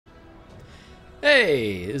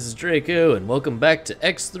Hey, this is Draycu, and welcome back to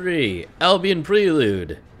X3, Albion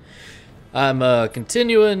Prelude. I'm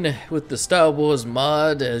continuing with the Star Wars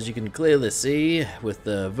mod, as you can clearly see, with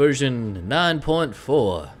the version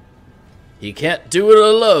 9.4. You can't do it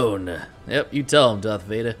alone. Yep, you tell him, Darth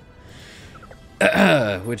Vader.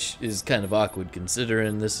 Which is kind of awkward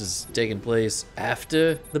considering this is taking place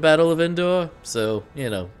after the Battle of Endor, so, you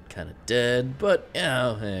know, kind of dead, but, you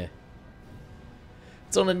know, eh.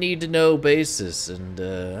 It's on a need-to-know basis, and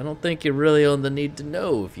I don't think you're really on the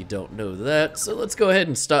need-to-know if you don't know that, so let's go ahead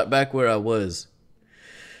and start back where I was.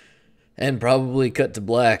 And probably cut to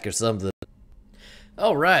black or something.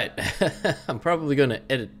 Alright, I'm probably going to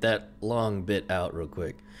edit that long bit out real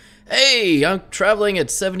quick. Hey, I'm traveling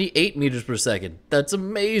at 78 meters per second. That's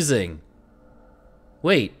amazing.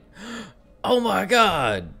 Wait. Oh my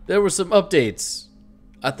god, there were some updates.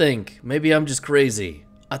 I think. Maybe I'm just crazy.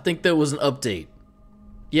 I think there was an update.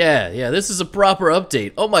 Yeah, this is a proper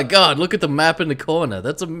update. Oh my god, look at the map in the corner.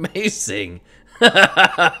 That's amazing.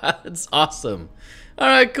 That's awesome.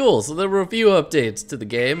 Alright, cool. So there were a few updates to the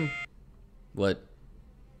game. What?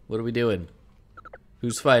 What are we doing?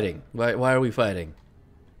 Who's fighting? Why are we fighting?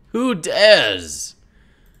 Who dares?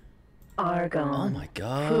 Argon. Oh my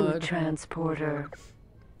god. Food transporter.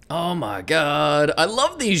 Oh my god. I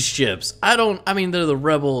love these ships. I mean, they're the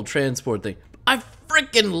rebel transport thing. I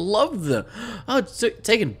freaking love them. Oh, it's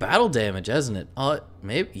taking battle damage, hasn't it?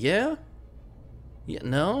 Maybe, yeah? Yeah,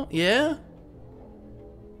 no? Yeah?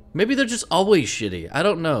 Maybe they're just always shitty. I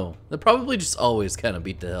don't know. They're probably just always kind of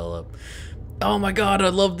beat the hell up. Oh my god, I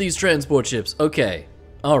love these transport ships. Okay.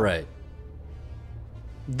 Alright.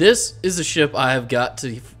 This is a ship I've got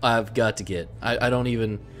to get. I don't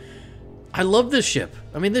even... I love this ship.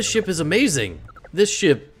 I mean, this ship is amazing. This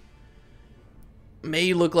ship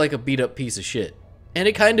may look like a beat-up piece of shit. And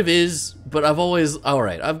it kind of is, but I've always...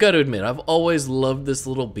 Alright, I've got to admit, I've always loved this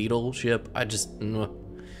little beetle ship. I just...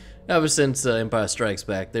 Ever since Empire Strikes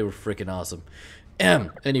Back, they were freaking awesome.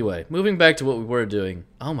 Anyway, moving back to what we were doing.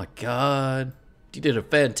 Oh my god. You did a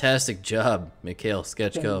fantastic job, Mikhail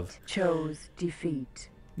Sketchkov. Chose defeat.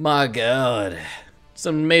 My god. It's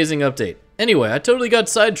an amazing update. Anyway, I totally got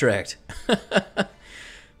sidetracked.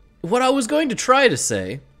 What I was going to try to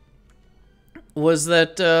say was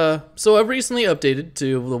that, so I've recently updated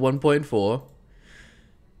to the 1.4.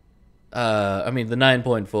 I mean the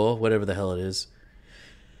 9.4, whatever the hell it is.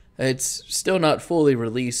 It's still not fully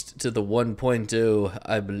released to the 1.0,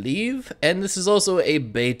 I believe, and this is also a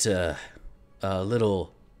beta,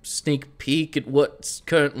 little sneak peek at what's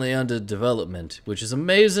currently under development, which is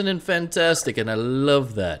amazing and fantastic, and I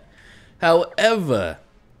love that. However,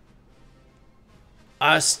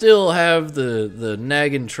 I still have the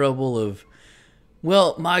nagging trouble of,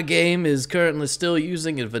 well, my game is currently still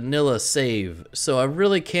using a vanilla save, so I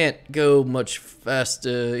really can't go much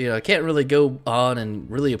faster, you know, I can't really go on and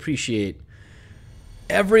really appreciate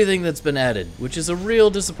everything that's been added, which is a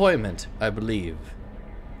real disappointment, I believe.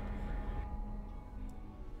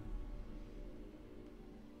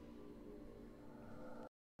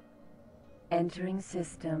 Entering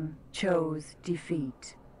system. Chose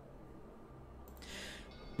defeat.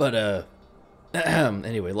 But,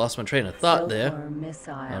 anyway, lost my train of thought there.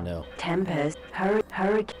 Missile. Oh no. Tempest.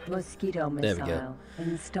 Hurricane. Mosquito missile. There we go.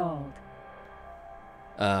 Installed.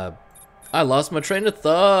 I lost my train of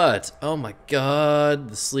thought. Oh my god,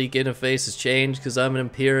 the sleek interface has changed because I'm an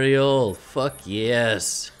Imperial. Fuck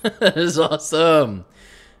yes. That is awesome.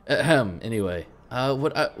 Anyway,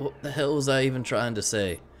 what the hell was I even trying to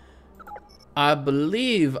say? I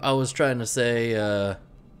believe I was trying to say,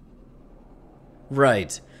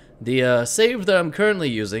 right. The save that I'm currently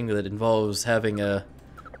using that involves having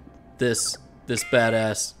this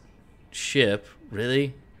badass ship.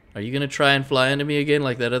 Really? Are you gonna try and fly into me again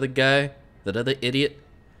like that other guy? That other idiot?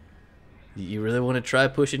 You really want to try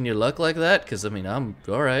pushing your luck like that? Because, I mean, I'm...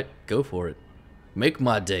 Alright, go for it. Make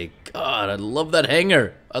my day. God, I love that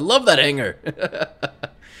hangar. I love that hangar.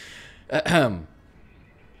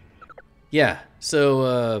 Yeah,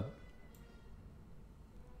 so,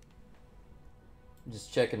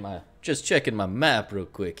 just checking my map real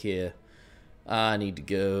quick here. I need to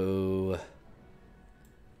go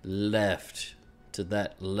left to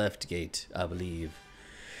that left gate, I believe.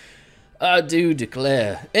 I do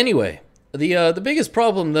declare. Anyway, the biggest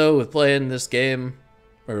problem though with playing this game,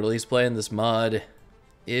 or at least playing this mod,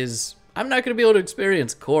 is I'm not going to be able to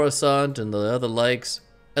experience Coruscant and the other likes,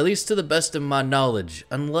 at least to the best of my knowledge,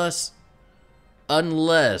 unless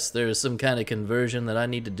there is some kind of conversion that I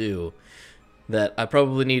need to do, that I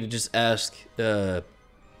probably need to just ask the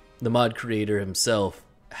mod creator himself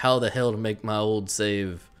how the hell to make my old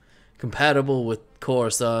save compatible with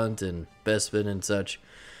Coruscant and Bespin and such.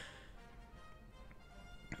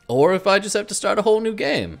 Or if I just have to start a whole new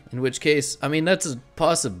game, in which case, I mean, that's a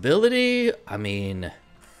possibility. I mean,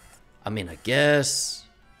 I guess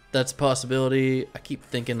that's a possibility. I keep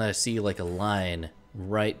thinking I see like a line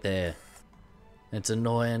right there. It's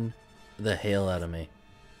annoying the hell out of me.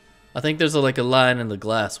 I think there's like a line in the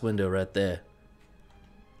glass window right there.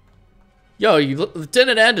 Yo,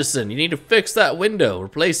 Lieutenant Anderson, you need to fix that window.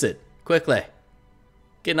 Replace it quickly.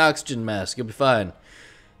 Get an oxygen mask. You'll be fine.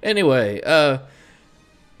 Anyway,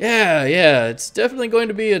 yeah, it's definitely going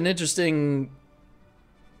to be an interesting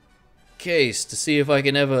case to see if I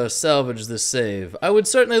can ever salvage this save. I would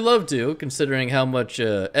certainly love to, considering how much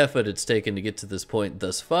effort it's taken to get to this point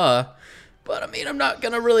thus far. But I mean, I'm not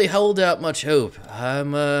gonna really hold out much hope. I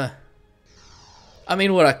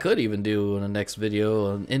mean, what I could even do in the next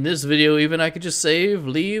video, in this video even, I could just save,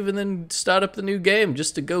 leave, and then start up the new game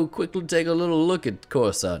just to go quickly take a little look at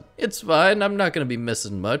Coruscant. It's fine. I'm not gonna be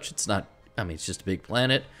missing much. It's not. I mean, it's just a big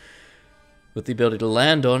planet with the ability to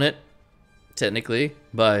land on it, technically,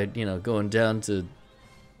 by, you know, going down to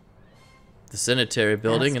the sanitary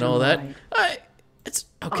building and all that. It's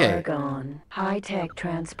okay. Argon, high-tech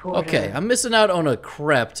transporter. Okay, I'm missing out on a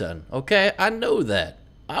crap ton. Okay, I know that.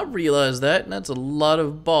 I realize that, and that's a lot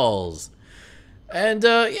of balls. And,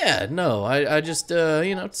 yeah, no, I just,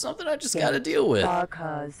 you know, it's something I just gotta deal with.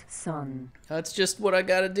 Barca's son. That's just what I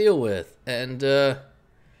gotta deal with. And,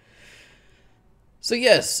 so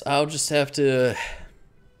yes, I'll just have to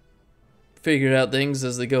figure out things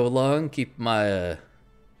as they go along. Keep my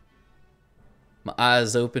my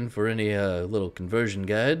eyes open for any little conversion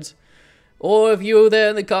guides. Or if you there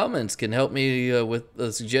in the comments can help me with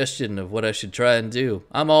a suggestion of what I should try and do.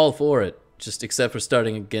 I'm all for it, just except for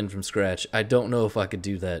starting again from scratch. I don't know if I could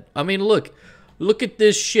do that. I mean, look at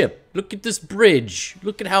this ship. Look at this bridge.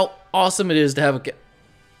 Look at how awesome it is to have a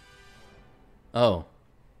Oh.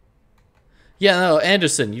 Yeah, no,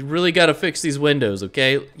 Anderson, you really gotta fix these windows,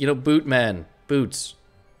 okay? You know, Bootman, Boots.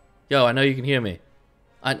 Yo, I know you can hear me.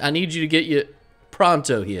 I need you to get you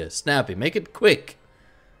pronto here, snappy. Make it quick.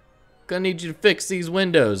 Gonna need you to fix these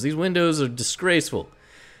windows. These windows are disgraceful.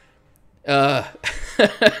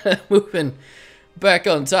 Moving back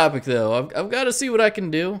on topic though, I've got to see what I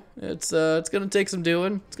can do. It's gonna take some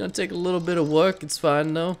doing. It's gonna take a little bit of work. It's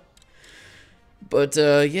fine though. But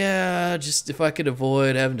yeah, just if I could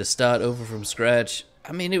avoid having to start over from scratch.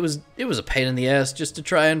 I mean, it was a pain in the ass just to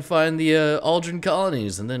try and find the Aldrin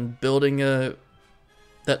colonies and then building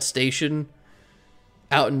that station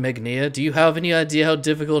out in Magnia. Do you have any idea how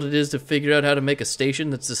difficult it is to figure out how to make a station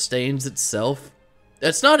that sustains itself?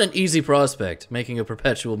 That's not an easy prospect, making a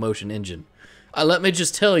perpetual motion engine. Let me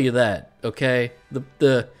just tell you that, okay?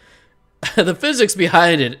 The the physics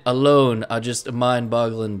behind it alone are just a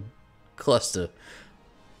mind-boggling cluster.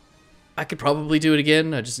 I could probably do it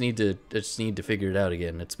again. I just need to figure it out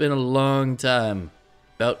again. It's been a long time,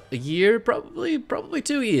 about a year, probably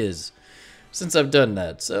 2 years since I've done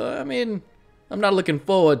that. So I mean, I'm not looking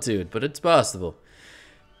forward to it, but it's possible.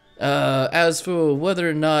 As for whether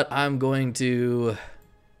or not I'm going to,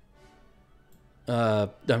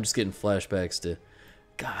 I'm just getting flashbacks to,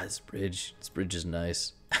 God, this bridge is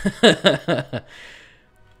nice.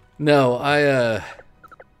 No, I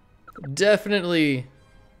definitely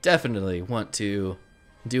want to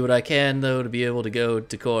do what I can, though, to be able to go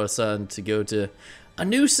to Coruscant, to go to a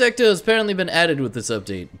new sector has apparently been added with this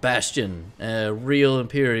update. Bastion, a real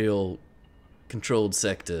Imperial controlled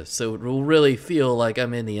sector, so it will really feel like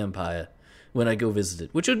I'm in the Empire when I go visit it,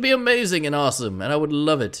 which would be amazing and awesome, and I would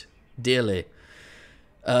love it dearly.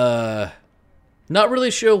 Not really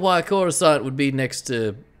sure why Coruscant would be next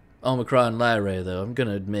to Omicron Lyrae, though, I'm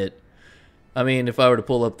gonna admit. I mean, if I were to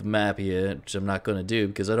pull up the map here, which I'm not gonna do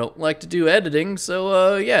because I don't like to do editing,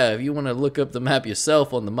 so yeah, if you want to look up the map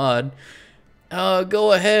yourself on the mod,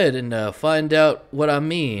 go ahead and find out what I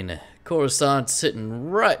mean. Coruscant's sitting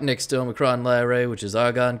right next to Omicron Lyrae, which is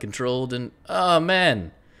Argon controlled, and oh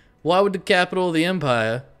man, why would the capital of the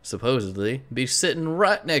Empire, supposedly, be sitting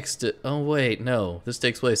right next to, oh wait, no, this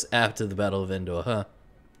takes place after the Battle of Endor, huh?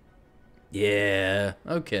 Yeah,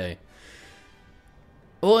 okay.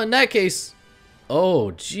 Well, in that case,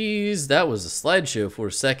 oh geez, that was a slideshow for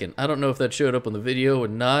a second. I don't know if that showed up on the video or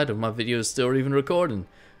not, if my video is still even recording.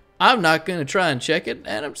 I'm not going to try and check it,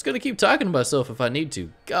 and I'm just going to keep talking to myself if I need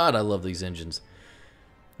to. God, I love these engines.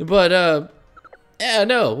 But, yeah,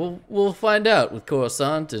 no, we'll find out with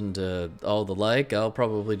Coruscant and all the like. I'll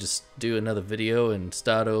probably just do another video and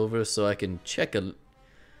start over so I can check a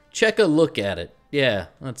look at it. Yeah,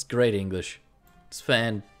 that's great English. It's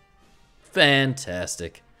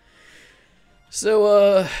fantastic.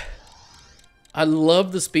 So, I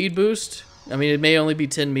love the speed boost. I mean, it may only be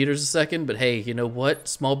 10 meters a second, but hey, you know what?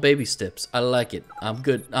 Small baby steps. I like it. I'm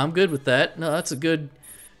good. I'm good with that. No, that's good.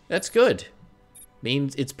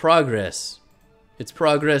 Means it's progress. It's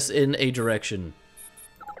progress in a direction.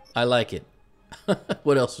 I like it.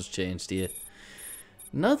 What else was changed here?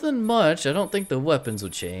 Nothing much. I don't think the weapons were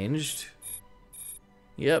changed.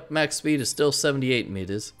 Yep, max speed is still 78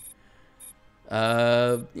 meters.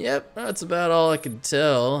 Yep, that's about all I can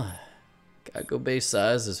tell. Cargo base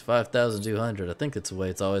size is 5,200. I think that's the way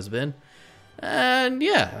it's always been. And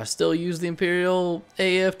yeah, I still use the Imperial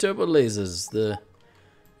AF turbo lasers. The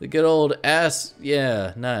good old ass.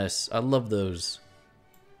 Yeah, nice. I love those.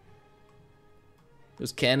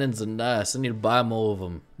 Those cannons are nice. I need to buy more of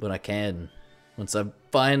them when I can. Once I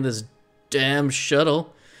find this damn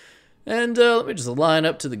shuttle. And let me just line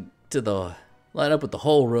up line up with the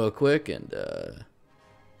hole real quick, and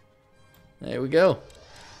there we go.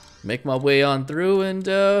 Make my way on through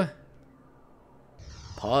and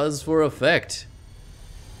pause for effect.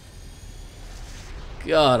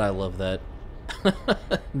 God, I love that.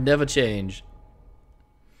 Never change.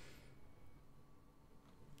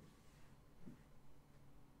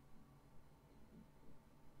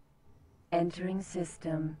 Entering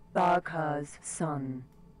system. Barkaz Sun.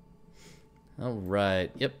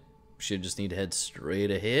 Alright, yep. Should just need to head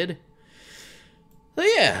straight ahead. So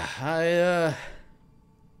yeah,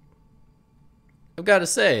 I've got to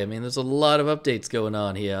say, I mean, there's a lot of updates going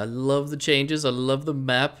on here. I love the changes. I love the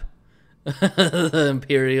map. The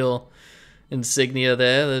Imperial insignia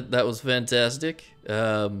there. That was fantastic.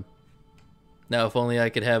 Now, if only I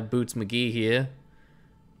could have Boots McGee here.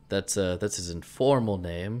 That's his informal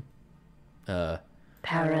name.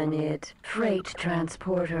 Paranid Freight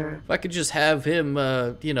Transporter. If I could just have him,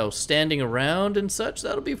 you know, standing around and such,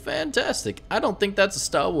 that'll be fantastic. I don't think that's a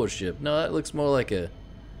Star Wars ship. No, that looks more like a...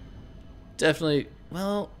 Definitely,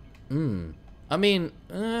 well, I mean,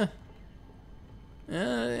 yeah,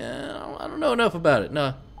 I don't know enough about it.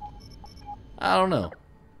 No, I don't know.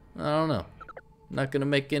 I'm not gonna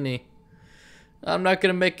make any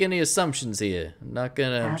assumptions here. I'm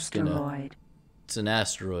just gonna. It's an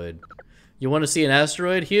asteroid. You want to see an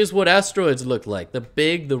asteroid? Here's what asteroids look like. They're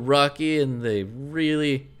big, they're rocky, and they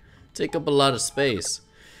really take up a lot of space.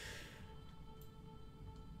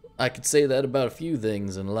 I could say that about a few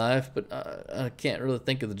things in life, but I can't really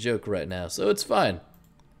think of the joke right now, so it's fine.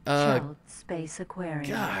 Shell Space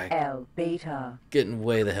Aquarium. God. L Beta. Getting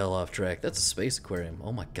way the hell off track. That's a space aquarium.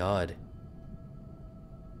 Oh my god.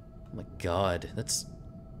 Oh my god. That's...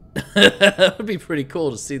 that would be pretty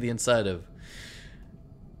cool to see the inside of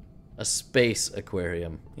a space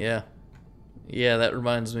aquarium. Yeah. Yeah, that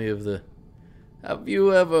reminds me of the... Have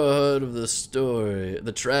you ever heard of the story,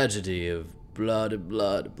 the tragedy of blah de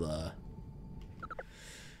blah de blah?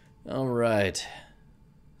 Alright.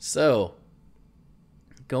 So,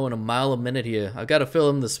 going a mile a minute here. I've got to fill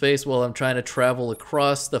in the space while I'm trying to travel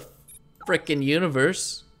across the frickin'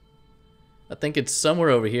 universe. I think it's somewhere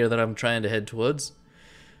over here that I'm trying to head towards.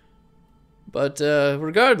 But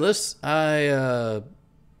regardless, I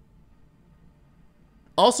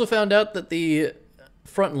also found out that the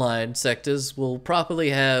frontline sectors will properly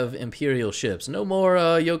have Imperial ships. No more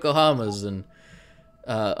Yokohamas and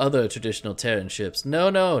other traditional Terran ships. No,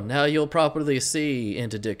 now you'll properly see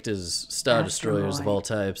Interdictors, Star Destroyers of all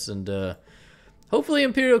types, and hopefully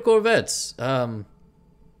Imperial Corvettes.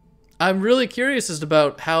 I'm really curious as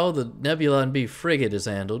about how the Nebulon B frigate is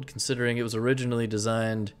handled, considering it was originally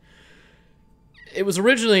designed... It was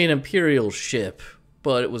originally an Imperial ship,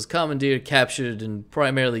 but it was commandeered, captured, and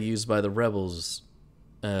primarily used by the rebels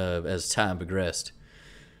as time progressed.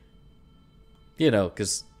 You know,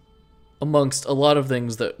 because amongst a lot of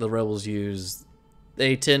things that the rebels use,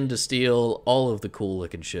 they tend to steal all of the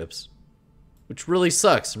cool-looking ships, which really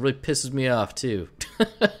sucks and really pisses me off too.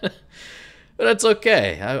 But that's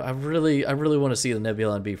okay. I really want to see the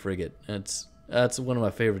Nebulon B frigate. That's one of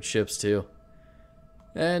my favorite ships too.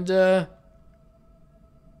 And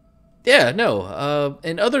yeah, no.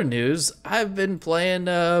 In other news, I've been playing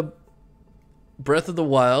Breath of the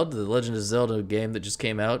Wild, the Legend of Zelda game that just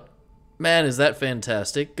came out. Man, is that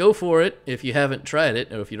fantastic. Go for it if you haven't tried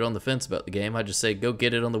it, or if you're on the fence about the game. I just say go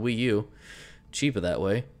get it on the Wii U. Cheaper that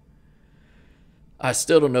way. I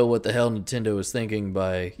still don't know what the hell Nintendo is thinking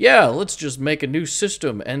by, yeah, let's just make a new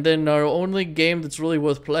system, and then our only game that's really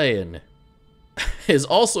worth playing is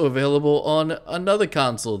also available on another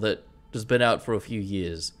console that has been out for a few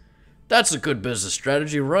years. That's a good business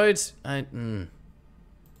strategy, right? I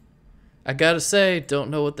gotta say,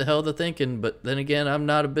 don't know what the hell they're thinking, but then again, I'm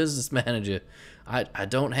not a business manager. I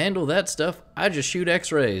don't handle that stuff. I just shoot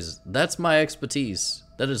x-rays. That's my expertise.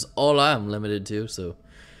 That is all I'm limited to, so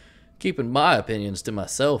keeping my opinions to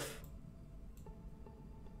myself.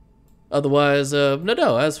 Otherwise,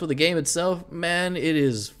 no, as for the game itself, man, it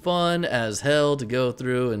is fun as hell to go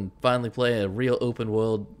through and finally play a real open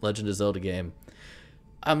world Legend of Zelda game.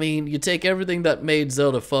 I mean, you take everything that made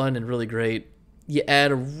Zelda fun and really great, you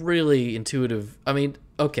add a really intuitive, I mean,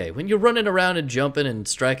 okay, when you're running around and jumping and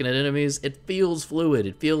striking at enemies, it feels fluid,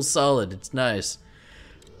 it feels solid, it's nice.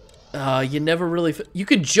 You never really, you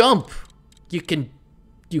can jump! You can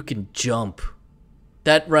jump.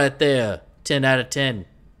 That right there, 10 out of 10.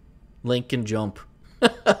 Link can jump.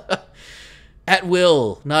 At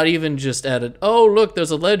will, not even just at it. Oh, look,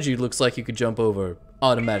 there's a ledge you looks like you could jump over.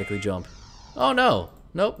 Automatically jump. Oh, no.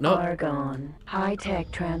 Nope. Argon,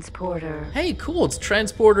 high-tech transporter. Hey, cool, it's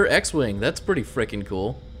Transporter X-Wing. That's pretty freaking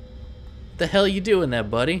cool. What the hell you doing there,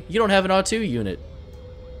 buddy? You don't have an R2 unit.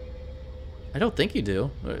 I don't think you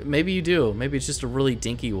do. Maybe you do. Maybe it's just a really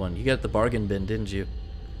dinky one. You got the bargain bin, didn't you?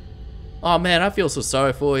 Oh, man, I feel so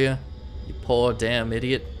sorry for you. You poor damn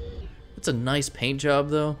idiot. That's a nice paint job,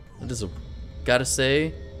 though. That is a, gotta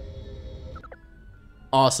say,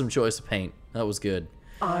 awesome choice of paint. That was good.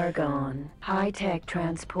 Argon, high-tech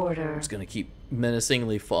transporter. I'm just gonna keep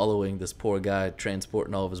menacingly following this poor guy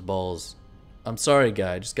transporting all of his balls. I'm sorry,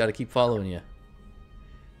 guy. I just gotta keep following you.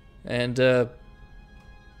 And,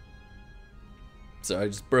 sorry,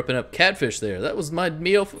 just burping up catfish there. That was my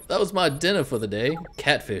meal. That was my dinner for the day.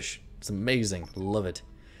 Catfish. It's amazing. Love it.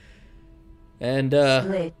 And,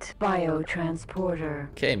 Split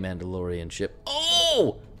biotransporter. okay, Mandalorian ship.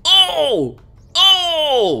 Oh! Oh!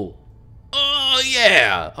 Oh! Oh,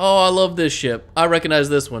 yeah! Oh, I love this ship. I recognize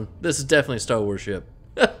this one. This is definitely a Star Wars ship.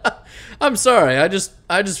 I'm sorry. I just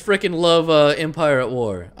freaking love Empire at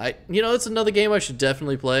War. You know, it's another game I should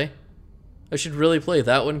definitely play. I should really play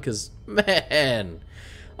that one because, man,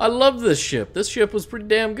 I love this ship. This ship was pretty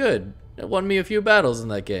damn good. It won me a few battles in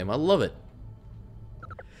that game. I love it.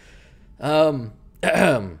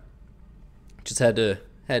 Just had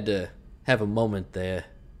to have a moment there.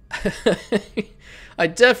 I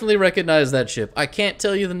definitely recognize that ship. I can't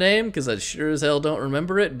tell you the name because I sure as hell don't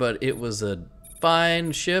remember it, but it was a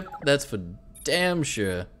fine ship. That's for damn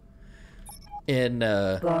sure. In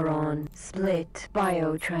Boron, split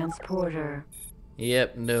biotransporter.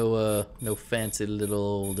 Yep, no fancy little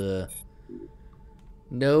old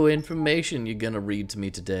no information you're gonna read to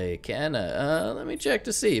me today, can I? Let me check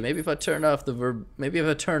to see. Maybe if I turn off the maybe if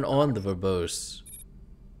I turn on the verbose.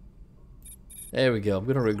 There we go. I'm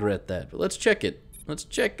gonna regret that, but let's check it. Let's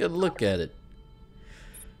check a look at it.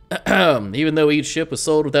 Even though each ship was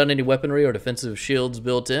sold without any weaponry or defensive shields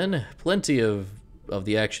built in, plenty of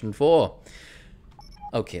the Action 4.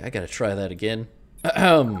 Okay, I gotta try that again.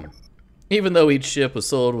 Even though each ship was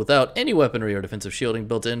sold without any weaponry or defensive shielding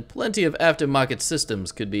built in, plenty of aftermarket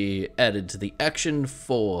systems could be added to the Action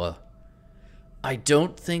 4. I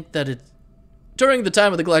don't think that it... During the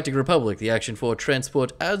time of the Galactic Republic, the Action 4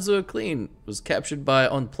 transport Azur Clean was captured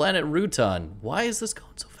on planet Rutan. Why is this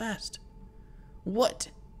going so fast? What?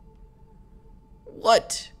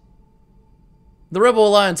 What? The Rebel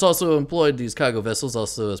Alliance also employed these cargo vessels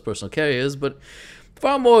also as personal carriers, but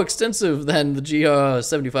far more extensive than the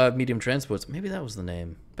GR-75 medium transports. Maybe that was the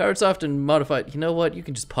name. Pirates often modified... You know what? You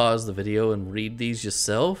can just pause the video and read these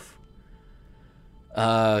yourself.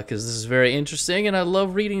 Because this is very interesting, and I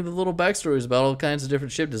love reading the little backstories about all kinds of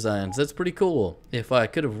different ship designs. That's pretty cool. If I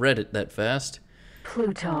could have read it that fast.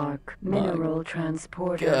 Plutarch, mineral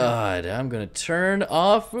transporter. God, I'm gonna turn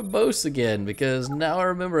off verbose again, because now I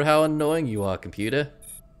remember how annoying you are, computer.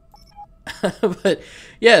 But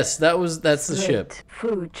yes, that's the ship.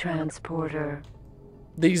 Food transporter.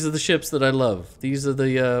 These are the ships that I love. These are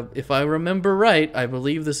the, if I remember right, I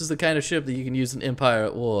believe this is the kind of ship that you can use in Empire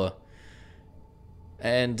at War.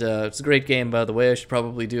 And it's a great game, by the way. I should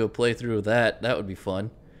probably do a playthrough of that. That would be fun.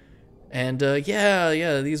 And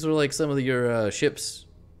yeah, these were like some of your ships,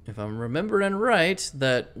 if I'm remembering right,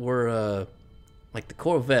 that were like the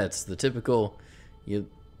Corvettes, the typical, you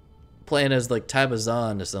playing as like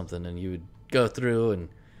Tabazan or something, and you would go through and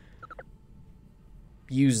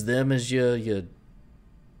use them as your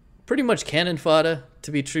pretty much cannon fodder,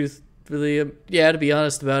 to be truthfully, yeah, to be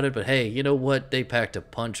honest about it. But hey, you know what? They packed a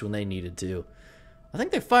punch when they needed to. I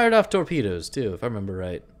think they fired off torpedoes too, if I remember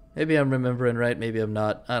right. Maybe I'm remembering right, maybe I'm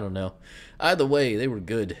not. I don't know. Either way, they were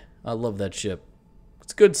good. I love that ship.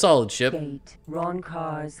 It's a good, solid ship. Gate,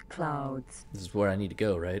 Roncar's Clouds. This is where I need to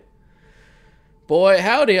go, right? Boy,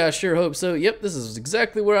 howdy, I sure hope so. Yep, this is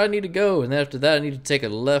exactly where I need to go. And after that, I need to take a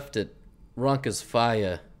left at Ronca's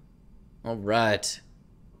Fire. Alright.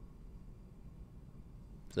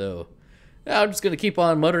 So, I'm just gonna keep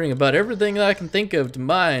on muttering about everything that I can think of to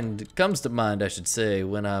mind, comes to mind, I should say,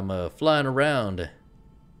 when I'm flying around.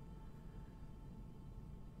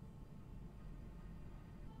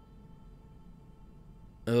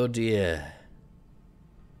 Oh dear.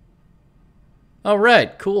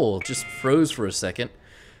 Alright, cool. Just froze for a second.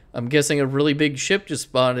 I'm guessing a really big ship just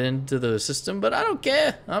spawned into the system, but I don't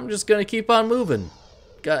care. I'm just gonna keep on moving.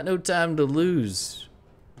 Got no time to lose.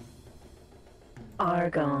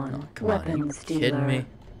 Argon. Oh, come on, are you Weapons kidding dealer. me?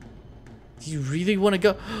 Do you really want to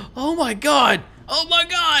go? Oh my god! Oh my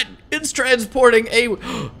god! It's transporting A...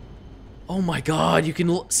 Oh my god, you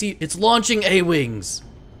can see it's launching A-Wings.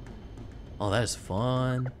 Oh, that is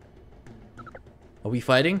fun. Are we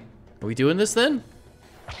fighting? Are we doing this then?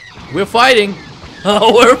 We're fighting!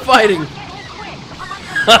 Oh, we're fighting!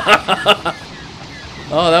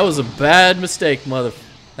 Oh, that was a bad mistake, mother...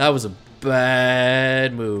 That was a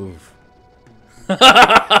bad move.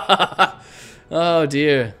 Oh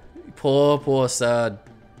dear. Poor, poor Sad.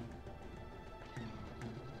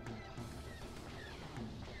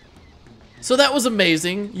 So that was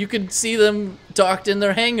amazing. You could see them docked in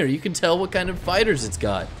their hangar. You can tell what kind of fighters it's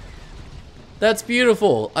got. That's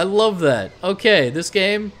beautiful. I love that. Okay, this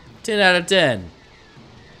game, 10 out of 10.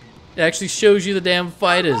 It actually shows you the damn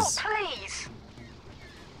fighters. Oh, please.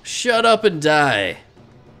 Shut up and die.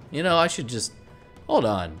 You know, I should just... Hold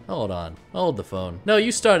on, hold on. Hold the phone. No,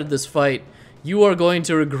 you started this fight. You are going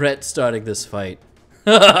to regret starting this fight.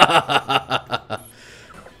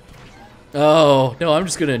 Oh, no, I'm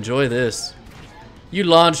just gonna enjoy this. You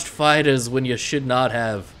launched fighters when you should not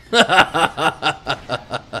have.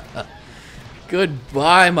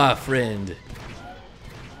 Goodbye, my friend.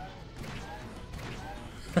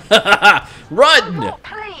 Run! Oh,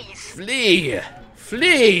 please. Flee!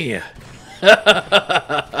 Flee! Don't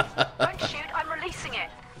shoot, I'm releasing it.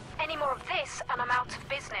 Any more of this and I'm out of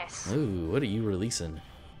business. Ooh, what are you releasing?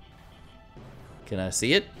 Can I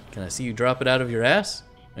see it? Can I see you drop it out of your ass?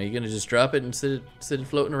 Are you gonna just drop it and sit it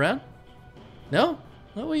floating around? No?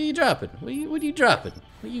 What are you dropping? What are you dropping?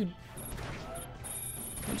 What'd you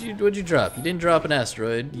drop? You didn't drop an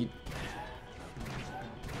asteroid.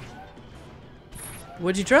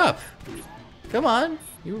 What'd you drop? Come on,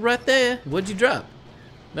 you were right there. What'd you drop?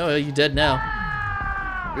 No, you're dead now.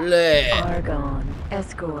 Bleh. Argon.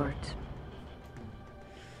 Escort.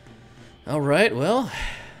 Alright, well.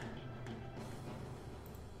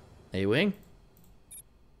 Hey, Wing.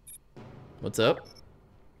 What's up?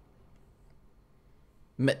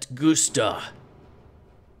 Met Gusta.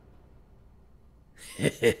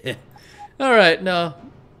 Alright, no.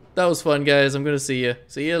 That was fun, guys. I'm gonna see you.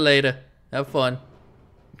 See you later. Have fun.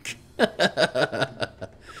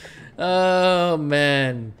 Oh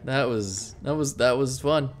man, that was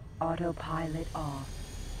fun. Autopilot off.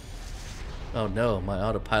 Oh no, my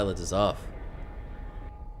autopilot is off.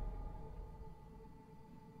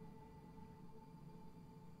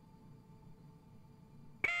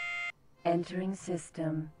 Entering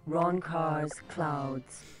system. Roncar's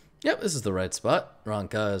clouds. Yep, this is the right spot.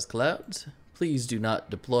 Roncar's clouds. Please do not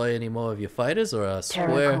deploy any more of your fighters, or I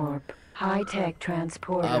swear TerraCorp. High-tech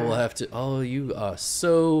transporter. I will have to. Oh, you are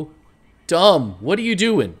so dumb. What are you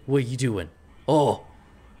doing? What are you doing? Oh,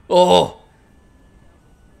 oh.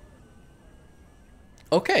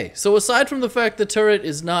 Okay, so aside from the fact the turret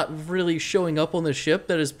is not really showing up on the ship,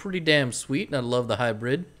 that is pretty damn sweet, and I love the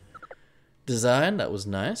hybrid design. That was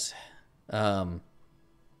nice. Guy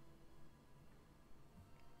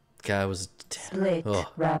was... Split. Oh.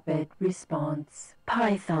 Rapid response.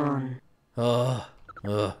 Python. Oh.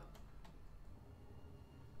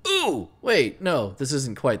 Ooh! Wait, no, this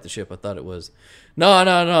isn't quite the ship I thought it was. No.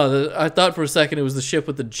 I thought for a second it was the ship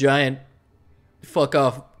with the giant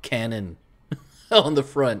fuck-off cannon on the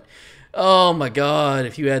front. Oh my god,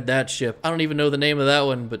 if you had that ship. I don't even know the name of that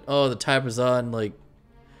one, but oh, the Typer's on, like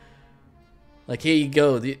here you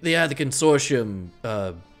go. They had the consortium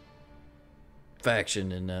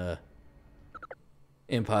faction in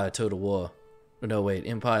Empire Total War. No, wait,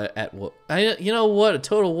 Empire at War. You know what? A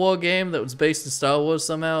Total War game that was based in Star Wars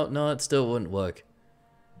somehow? No, it still wouldn't work.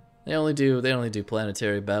 They only do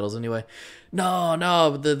planetary battles anyway.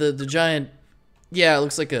 No, the giant. Yeah, it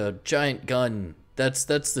looks like a giant gun. That's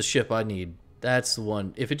the ship I need. That's the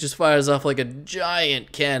one. If it just fires off like a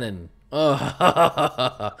giant cannon.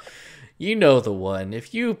 Oh, you know the one.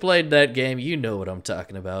 If you played that game, you know what I'm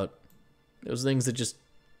talking about. Those things that just,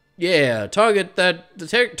 yeah, target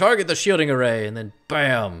the shielding array, and then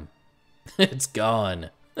bam, it's gone.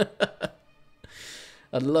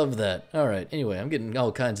 I love that. All right. Anyway, I'm getting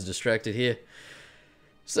all kinds of distracted here.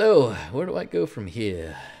 So, where do I go from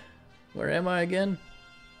here? Where am I again?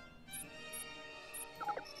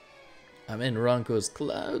 I'm in Ronco's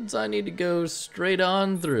clouds. I need to go straight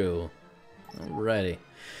on through. Alrighty.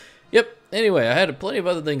 Yep, anyway, I had plenty of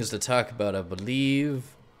other things to talk about, I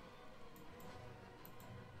believe.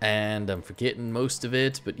 And I'm forgetting most of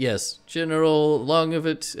it, but yes, general long of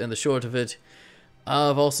it and the short of it.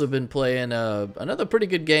 I've also been playing another pretty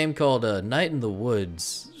good game called Night in the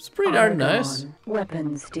Woods. It's pretty darn nice.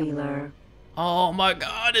 Weapons dealer. Oh my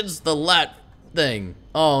god, it's the lat thing.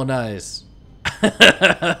 Oh, nice.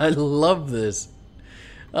 I love this.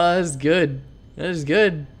 Oh, that's good. That is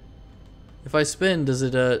good. If I spin, does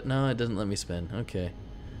it, no, it doesn't let me spin. Okay.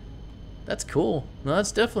 That's cool. No,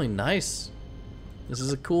 that's definitely nice. This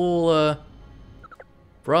is a cool,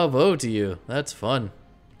 bravo to you. That's fun.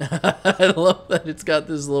 I love that it's got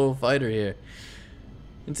this little fighter here.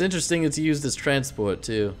 It's interesting it's used as transport,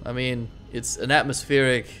 too. I mean, it's an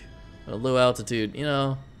atmospheric, a low altitude, you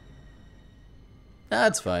know.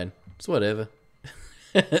 That's fine. It's whatever.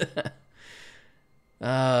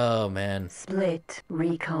 Oh, man. Split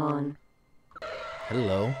recon.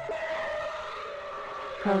 Hello.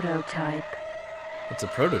 Prototype. It's a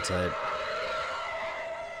prototype.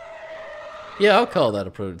 Yeah, I'll call that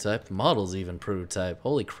a prototype. The model's even prototype.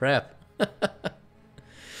 Holy crap.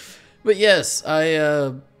 But yes,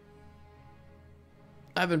 I've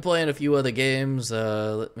been playing a few other games.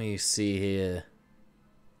 Let me see here.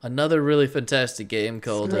 Another really fantastic game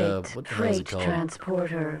called what the hell is it called?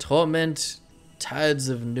 Transporter. Torment Tides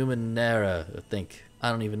of Numenera, I think. I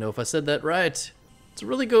don't even know if I said that right. It's a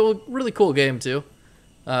really cool game too.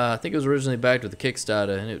 I think it was originally backed with a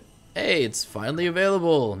Kickstarter, and hey, it's finally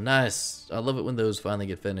available. Nice. I love it when those finally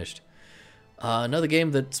get finished. Another game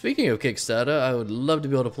that, speaking of Kickstarter, I would love to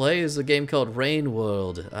be able to play is a game called Rain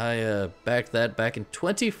World. I backed that back in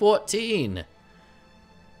 2014.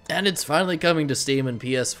 And it's finally coming to Steam and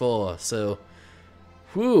PS4, so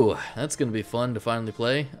whew, that's going to be fun to finally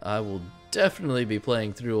play. I will definitely be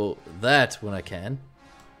playing through that when I can.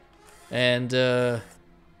 And,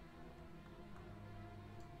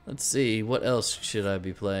 let's see, what else should I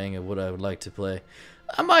be playing or what I would like to play?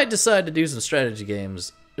 I might decide to do some strategy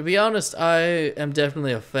games. To be honest, I am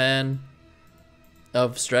definitely a fan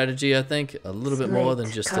of strategy, I think. A little bit more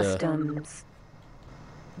than just customs.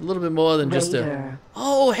 a little bit more than just a...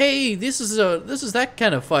 Oh, hey, this is that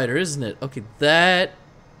kind of fighter, isn't it? Okay, that...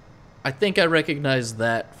 I think I recognize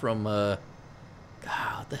that from, God,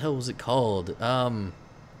 what the hell was it called? It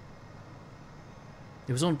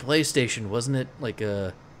was on PlayStation, wasn't it? Like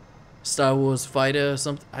a Star Wars fighter or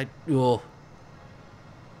something? Well,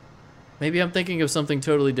 maybe I'm thinking of something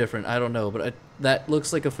totally different. I don't know, but that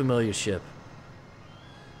looks like a familiar ship.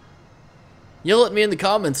 Yell at me in the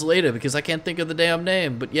comments later because I can't think of the damn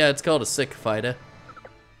name. But yeah, it's called a sick fighter.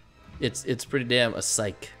 It's pretty damn a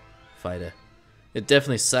psych fighter. It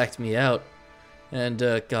definitely psyched me out. And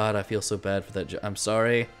God, I feel so bad for that. I'm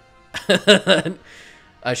sorry.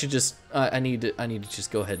 I should just I need to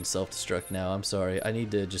just go ahead and self-destruct now. I'm sorry. I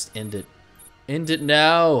need to just end it. End it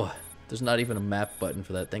now. There's not even a map button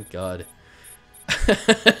for that. Thank God.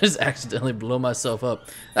 I just accidentally blow myself up.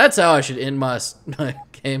 That's how I should end my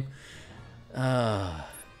game. The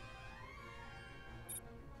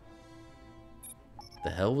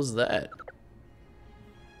hell was that?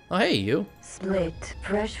 Oh, hey, you. Split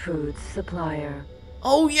fresh foods supplier.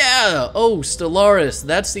 Oh, yeah! Oh, Stellaris.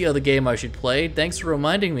 That's the other game I should play. Thanks for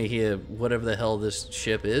reminding me here, whatever the hell this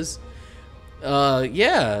ship is.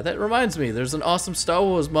 Yeah, that reminds me. There's an awesome Star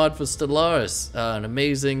Wars mod for Stellaris. An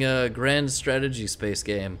amazing, grand strategy space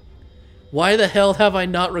game. Why the hell have I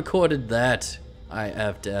not recorded that? I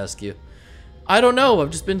have to ask you. I don't know.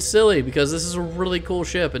 I've just been silly because this is a really cool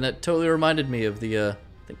ship, and it totally reminded me of the, I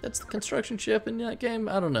think that's the construction ship in that game?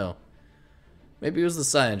 I don't know. Maybe it was the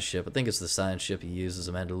science ship. I think it's the science ship he used as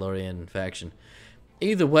a Mandalorian faction.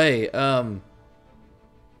 Either way,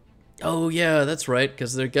 oh yeah, that's right,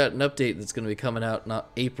 because they got an update that's going to be coming out in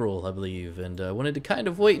April, I believe, and I wanted to kind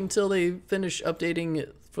of wait until they finish updating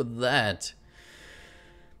for that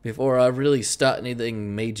before I really start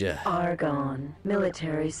anything major. Argon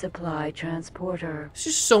military supply transporter. There's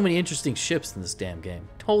just so many interesting ships in this damn game.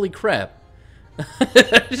 Holy crap.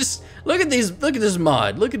 Just look at these. Look at this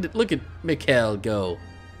mod. Look at Mikhail go.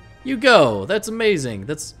 You go. That's amazing.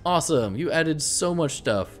 That's awesome. You added so much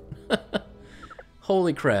stuff.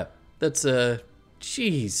 Holy crap. That's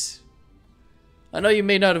jeez. I know you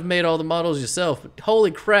may not have made all the models yourself, but holy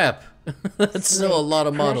crap. That's still a lot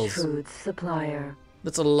of models. Fresh foods supplier.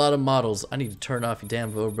 That's a lot of models. I need to turn off your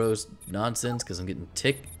damn Vobros nonsense because I'm getting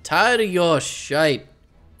tired of your shite.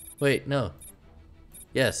 Wait, no.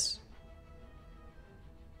 Yes.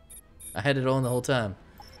 I had it on the whole time.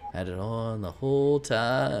 I had it on the whole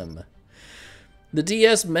time. The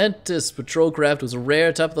DS Mantis patrol craft was a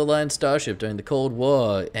rare top-of-the-line starship during the Cold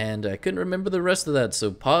War, and I couldn't remember the rest of that,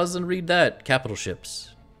 so pause and read that. Capital ships.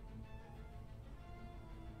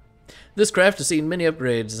 This craft has seen many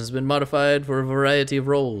upgrades and has been modified for a variety of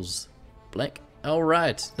roles. Blank.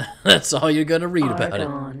 Alright, that's all you're gonna read about it.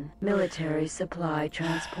 Argon, military supply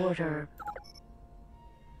transporter.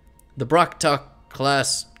 The Brocktok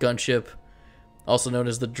class gunship, also known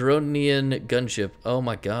as the Dronian gunship. Oh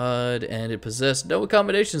my god, and it possessed no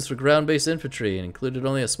accommodations for ground-based infantry and included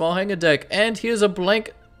only a small hangar deck, and here's a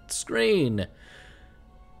blank screen.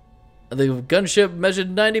 The gunship measured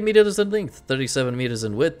 90 meters in length, 37 meters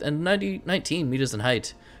in width, and 19 meters in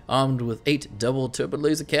height, armed with 8 double turbo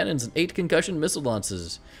laser cannons and 8 concussion missile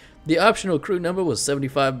launchers. The optional crew number was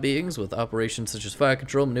 75 beings, with operations such as fire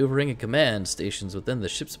control, maneuvering, and command stations within the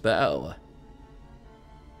ship's bow.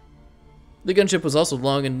 The gunship was also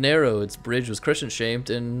long and narrow. Its bridge was crescent-shaped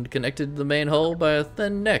and connected to the main hull by a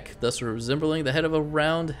thin neck, thus resembling the head of a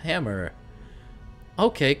round hammer.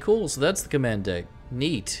 Okay, cool, so that's the command deck.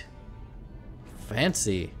 Neat.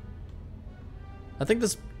 Fancy. I think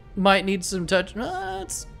this might need some touch.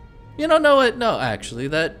 You don't know it. No, actually,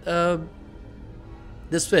 this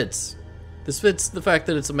fits. This fits the fact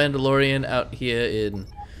that it's a Mandalorian out here in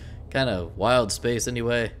kind of wild space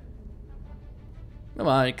anyway.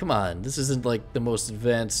 Come on. This isn't like the most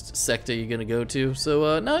advanced sector you're gonna go to.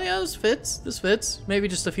 So, no, yeah, this fits. This fits. Maybe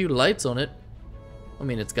just a few lights on it. I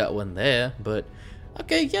mean, it's got one there, but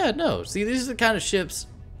okay, yeah, no. See, these are the kind of ships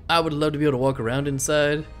I would love to be able to walk around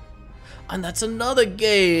inside. And that's another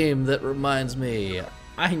game that reminds me.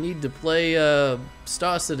 I need to play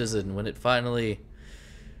Star Citizen when it finally,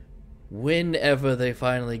 whenever they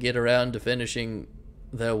finally get around to finishing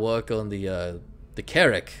their work on the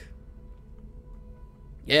Carrack.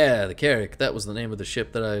 Yeah, the Carrack. That was the name of the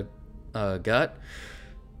ship that I got.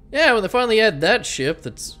 Yeah, when they finally add that ship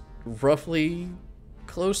that's roughly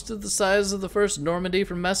close to the size of the first Normandy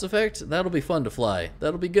from Mass Effect, that'll be fun to fly.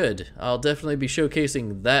 That'll be good. I'll definitely be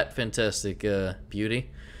showcasing that fantastic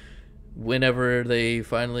beauty whenever they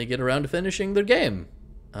finally get around to finishing their game.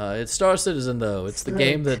 It's Star Citizen, though. It's the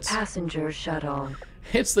game that's... passenger shuttle.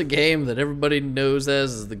 It's the game that everybody knows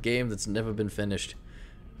as is the game that's never been finished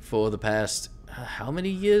for the past... how many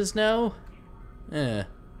years now? Eh.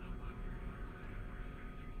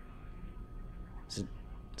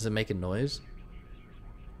 Is it making noise?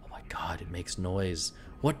 Oh my god, it makes noise.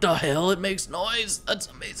 What the hell? It makes noise! That's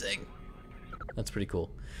amazing. That's pretty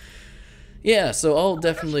cool. Yeah, so I'll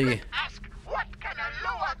definitely... ask, what can a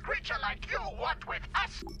lower creature like you want with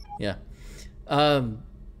us? Yeah.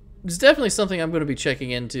 It's definitely something I'm going to be checking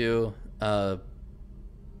into,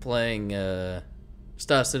 playing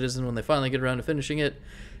Star Citizen when they finally get around to finishing it.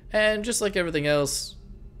 And just like everything else,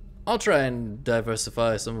 I'll try and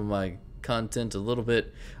diversify some of my content a little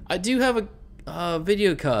bit. I do have a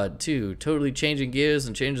video card, too, totally changing gears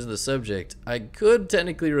and changing the subject. I could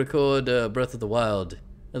technically record Breath of the Wild,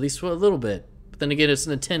 at least for a little bit. But then again, it's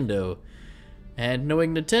Nintendo. And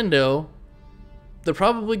knowing Nintendo, they're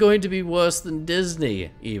probably going to be worse than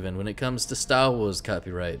Disney, even, when it comes to Star Wars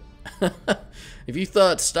copyright. If you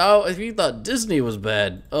thought Disney was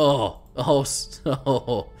bad, oh,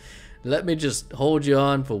 let me just hold you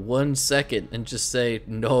on for 1 second and just say,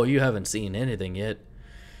 no, you haven't seen anything yet.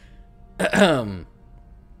 But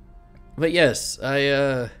yes,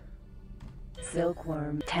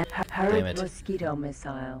 Silkworm hurried mosquito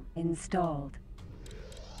missile installed.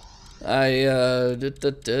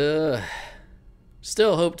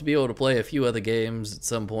 Still hope to be able to play a few other games at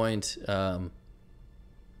some point.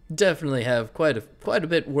 Definitely have quite a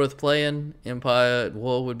bit worth playing. Empire at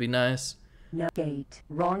War would be nice. Gate.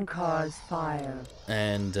 Roncar's fire.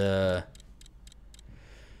 And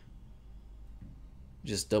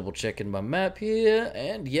just double checking my map here,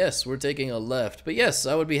 and yes, we're taking a left. But yes,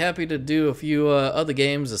 I would be happy to do a few other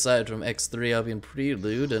games aside from X3 Albion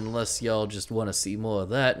Prelude, unless y'all just want to see more of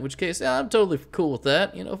that, in which case, yeah, I'm totally cool with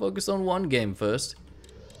that. You know, focus on one game first.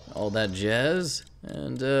 All that jazz.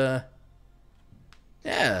 And,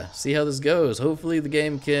 yeah, see how this goes. Hopefully the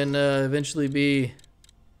game can eventually be...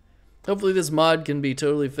 Hopefully this mod can be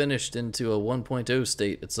totally finished into a 1.0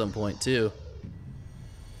 state at some point, too.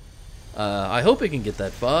 I hope it can get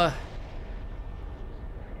that far.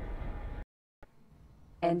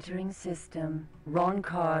 Entering system.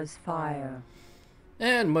 Roncar's fire.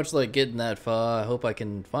 And much like getting that far, I hope I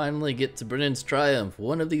can finally get to Brennan's Triumph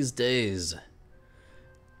one of these days.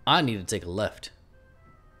 I need to take a left.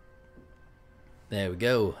 There we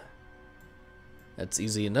go. That's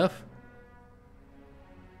easy enough.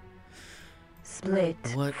 Split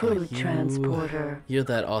What food are you? transporter. You're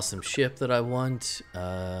that awesome ship that I want.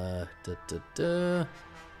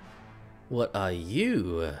 What are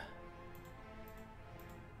you?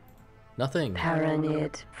 Nothing.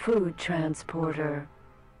 Paranid food transporter.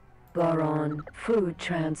 Boron food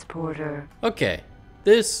transporter. Okay.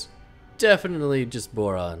 This definitely just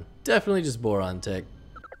boron. Definitely just boron tech.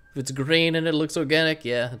 If it's green and it looks organic,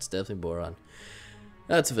 yeah, it's definitely boron.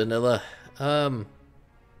 That's vanilla.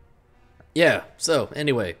 Yeah, so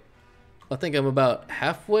anyway, I think I'm about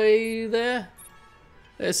halfway there.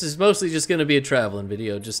 This is mostly just gonna be a traveling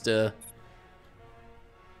video, just hey,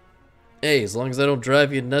 as long as I don't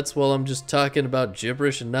drive you nuts while I'm just talking about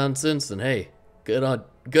gibberish and nonsense, then hey,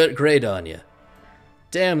 great on you.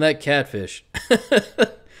 Damn that catfish.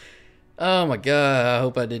 Oh my god, I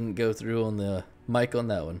hope I didn't go through on the mic on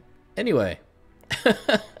that one. Anyway.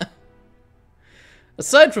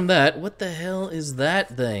 Aside from that, what the hell is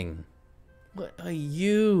that thing? What are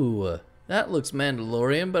you? That looks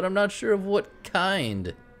Mandalorian, but I'm not sure of what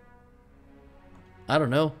kind. I don't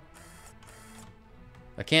know.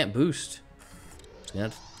 I can't boost. Just gonna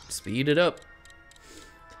have to speed it up.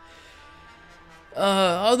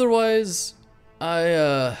 Otherwise,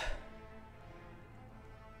 yeah,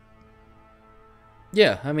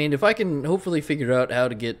 I mean, if I can hopefully figure out how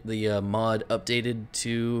to get the mod updated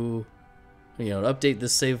to, you know, update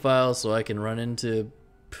this save file so I can run into,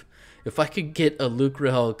 if I could get a Luke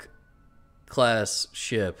Rehulk class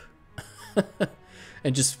ship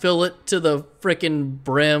and just fill it to the frickin'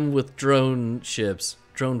 brim with drone ships,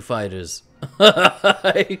 drone fighters,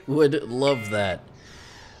 I would love that.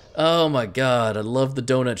 Oh my god, I love the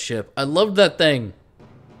donut ship. I loved that thing.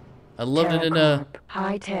 I loved it in a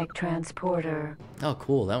high-tech transporter. Oh,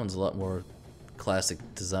 cool. That one's a lot more classic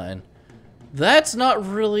design. That's not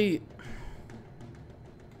really...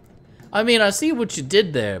 I mean, I see what you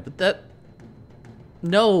did there, but that...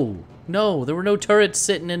 No. No, there were no turrets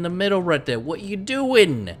sitting in the middle right there. What you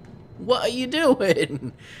doing? What are you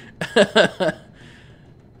doing?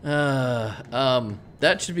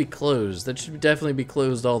 That should be closed. That should definitely be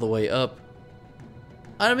closed all the way up.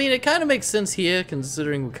 I mean, it kind of makes sense here,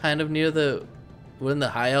 considering we're kind of near the... We're in the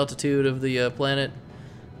high altitude of the planet.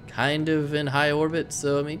 Kind of in high orbit,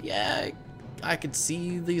 so, I mean, yeah, I could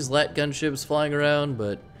see these lat gunships flying around,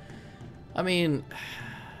 but... I mean...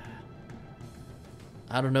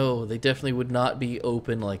 I don't know, they definitely would not be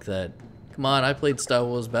open like that. Come on, I played Star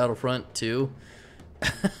Wars Battlefront 2.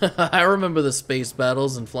 I remember the space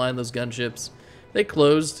battles and flying those gunships. They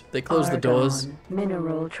closed the doors.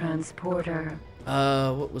 Mineral transporter.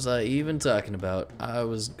 What was I even talking about? I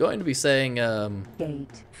was going to be saying,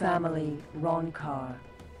 Gate. Family. Roncar.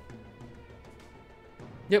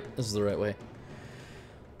 Yep, this is the right way.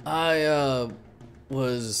 I,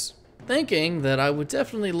 was thinking that I would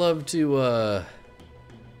definitely love to,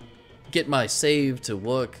 get my save to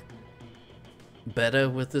work better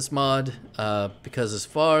with this mod, because as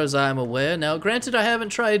far as I'm aware, now granted I haven't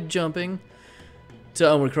tried jumping to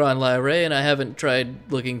Omicron Lyrae, and I haven't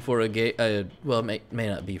tried looking for a gate, well, it may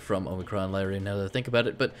not be from Omicron Lyrae now that I think about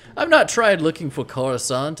it, but I've not tried looking for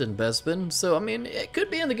Coruscant and Bespin, so I mean, it could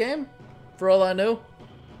be in the game, for all I know.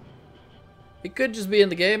 It could just be in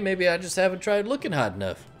the game, maybe I just haven't tried looking hard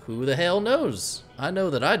enough. Who the hell knows? I know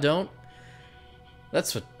that I don't.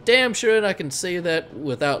 That's for damn sure, and I can say that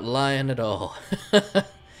without lying at all.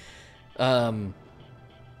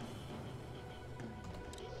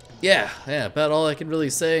 Yeah, about all I can really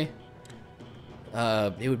say.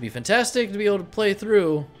 It would be fantastic to be able to play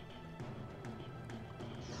through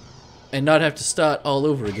and not have to start all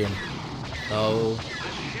over again. Oh. The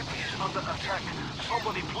ship is under attack.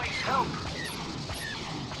 Somebody please help.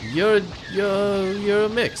 You're a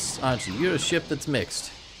mix, aren't you? You're a ship that's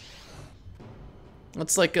mixed.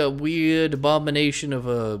 That's like a weird abomination of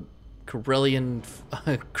a Corellian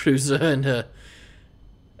cruiser and a...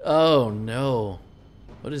 Oh no.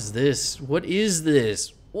 What is this? What is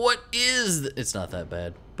this? What is It's not that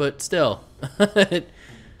bad, but still.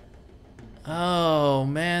 Oh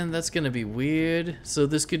man, that's gonna be weird. So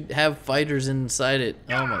this could have fighters inside it.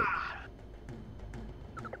 Oh my...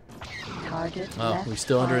 Oh, we're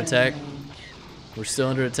still under attack. We're still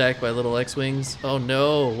under attack by little X-Wings. Oh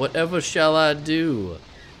no, whatever shall I do?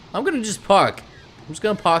 I'm gonna just park. I'm just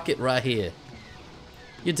gonna park it right here.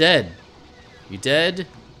 You're dead. You dead?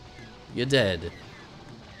 You're dead.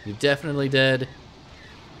 You're definitely dead.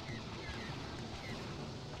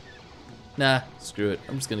 Nah, screw it.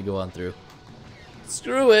 I'm just gonna go on through.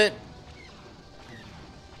 Screw it!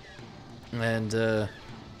 And,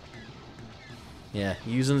 yeah,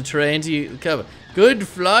 using the terrain to cover. Good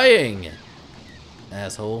flying!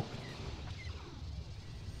 Asshole.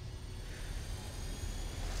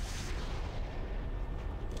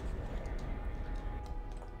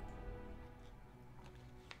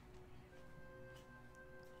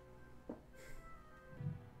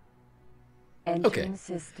 Engine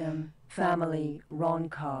system. Family.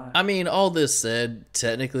 Roncar. I mean, all this said,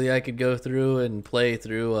 technically I could go through and play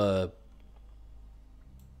through,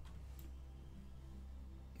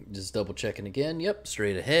 just double checking again. Yep,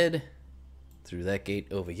 straight ahead. Through that gate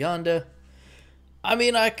over yonder. I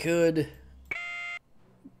mean, I could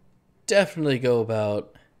definitely go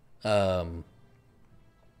about, no,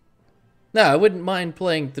 I wouldn't mind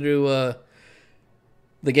playing through,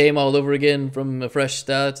 the game all over again from a fresh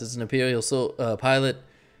start as an Imperial pilot.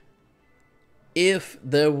 If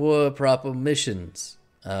there were proper missions,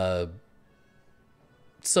 some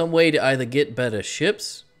way to either get better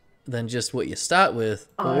ships than just what you start with,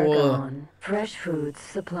 Argon. Fresh foods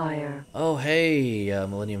supplier. Oh, hey,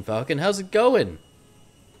 Millennium Falcon, how's it going?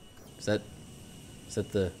 Is that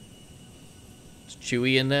the... Is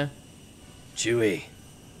Chewie in there? Chewie.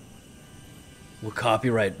 We're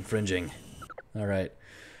copyright infringing. Alright.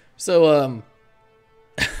 So,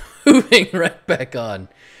 moving right back on.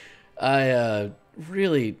 I,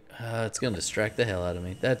 really... it's gonna distract the hell out of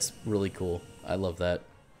me. That's really cool. I love that.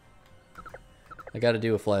 I gotta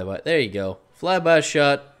do a flyby. There you go. Flyby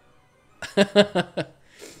shot.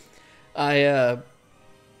 I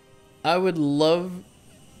would love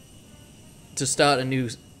to start a new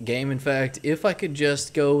game, in fact, if I could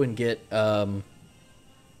just go and get,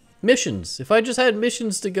 missions. If I just had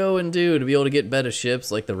missions to go and do to be able to get better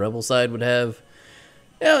ships like the Rebel side would have.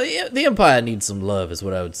 You know, the Empire needs some love is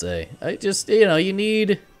what I would say. I just, you know, you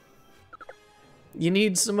need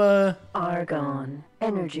some, Argon.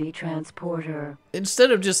 Energy transporter.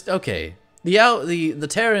 instead of just, okay, the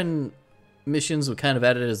Terran missions were kind of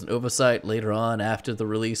added as an oversight later on after the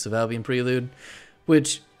release of Albion Prelude,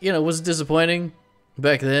 which, you know, was disappointing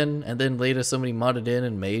back then, and then later somebody modded in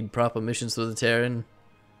and made proper missions for the Terran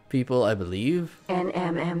people, I believe.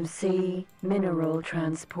 NMMC. Mineral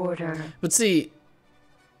transporter. But see,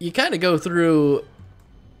 you kind of go through,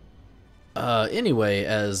 anyway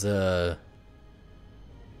as, what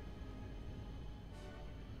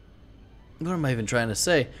am I even trying to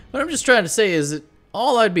say? What I'm just trying to say is that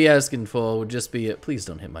all I'd be asking for would just be, please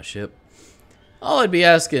don't hit my ship. All I'd be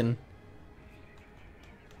asking...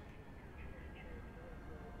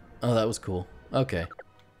 Oh, that was cool. Okay.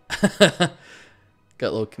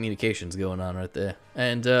 Got little communications going on right there.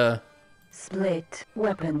 And, Split.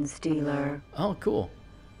 Weapons dealer. oh, cool.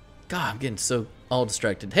 God, I'm getting so all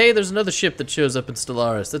distracted. Hey, there's another ship that shows up in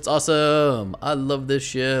Stellaris. That's awesome. I love this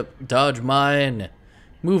ship. Dodge mine.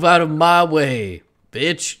 Move out of my way,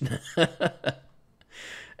 bitch.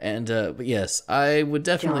 And, but yes, I would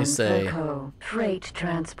definitely say... Draycu. Freight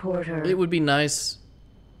transporter. It would be nice.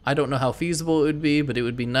 I don't know how feasible it would be, but it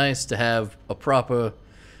would be nice to have a proper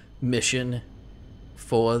mission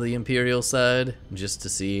for the Imperial side, just to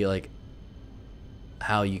see, like,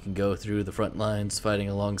 how you can go through the front lines fighting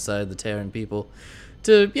alongside the Terran people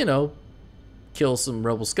to, you know, kill some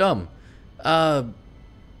rebel scum. I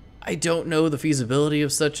don't know the feasibility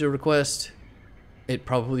of such a request. It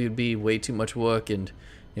probably would be way too much work, and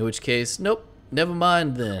in which case, nope, never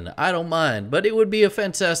mind then. I don't mind, but it would be a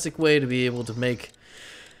fantastic way to be able to make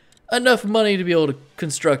enough money to be able to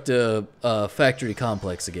construct a factory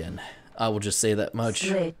complex again. I will just say that much.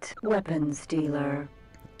 Split. Weapons dealer.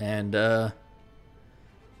 And,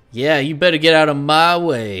 yeah, you better get out of my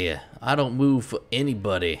way. I don't move for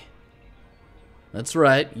anybody. That's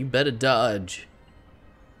right, you better dodge.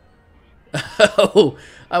 Oh,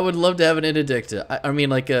 I would love to have an interdictor. I mean,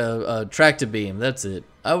 like a tractor beam, that's it.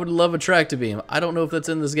 I would love a tractor beam. I don't know if that's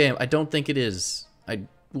in this game. I don't think it is. I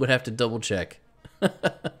would have to double check.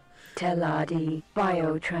 Teladi.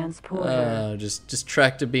 Biotransporter. Just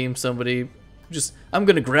tractor beam somebody. I'm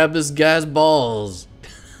gonna grab this guy's balls.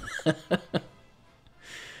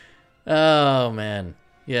 Oh, man.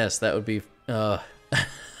 Yes, that would be...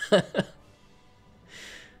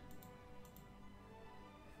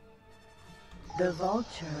 The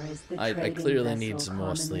Vulture is the I trading clearly vessel need some more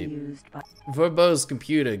commonly sleep. used by- Verbo's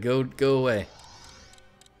computer, go away.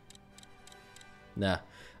 Nah.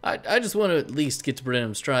 I just want to at least get to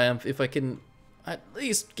Brenham's Triumph. If I can at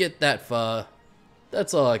least get that far.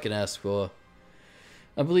 That's all I can ask for.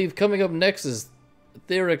 I believe coming up next is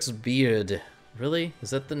Therix Beard. Really? Is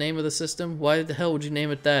that the name of the system? Why the hell would you name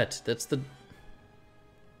it that? That's the...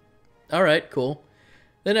 Alright, cool.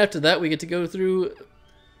 Then after that we get to go through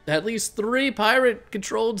at least 3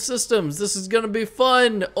 pirate-controlled systems. This is gonna be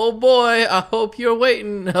fun. Oh boy, I hope you're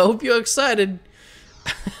waiting. I hope you're excited.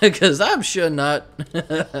 Because I'm sure not.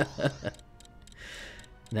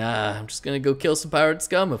 Nah, I'm just gonna go kill some pirate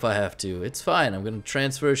scum if I have to. It's fine. I'm gonna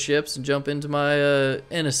transfer ships and jump into my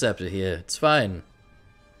interceptor here. It's fine.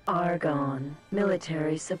 Argon.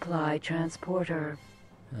 Military supply transporter.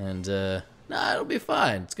 And Nah, it'll be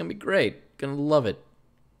fine. It's gonna be great. Gonna love it.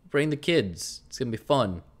 Bring the kids. It's gonna be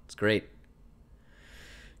fun. It's great.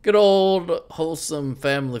 Good old wholesome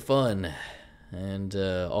family fun. And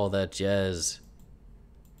all that jazz.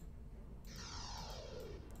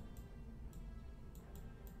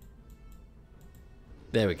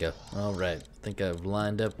 There we go. Alright. I think I've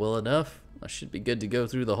lined up well enough. I should be good to go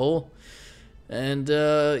through the hole. And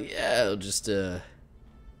yeah, I'll just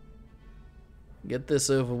get this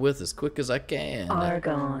over with as quick as I can.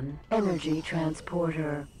 Argon energy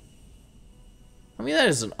transporter. I mean, that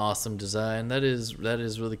is an awesome design. That is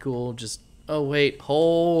really cool. Just, oh wait,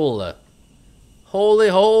 hole. Holy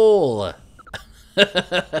hole.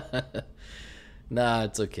 Nah,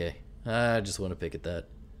 it's okay. I just want to pick at that.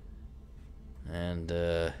 And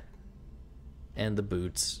the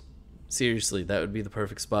boots. Seriously, that would be the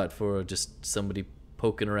perfect spot for just somebody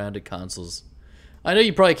poking around at consoles. I know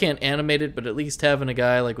you probably can't animate it, but at least having a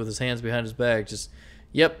guy like with his hands behind his back, just,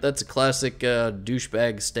 yep, that's a classic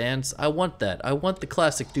douchebag stance. I want that. I want the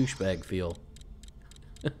classic douchebag feel.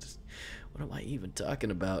 What am I even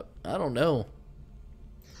talking about? I don't know.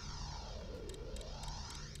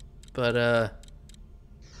 But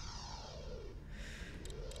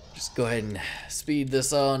just go ahead and speed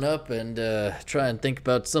this on up and try and think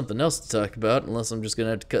about something else to talk about, unless I'm just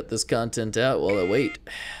gonna have to cut this content out while I wait.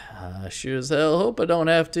 I sure as hell hope I don't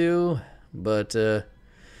have to, but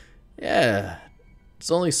yeah,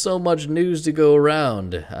 it's only so much news to go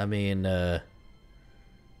around. I mean,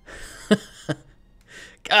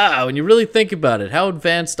 God, when you really think about it, how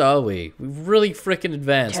advanced are we? We're really freaking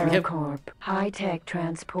advanced. TerraCorp high-tech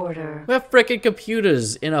transporter. We have freaking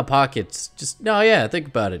computers in our pockets. Just, no, yeah, think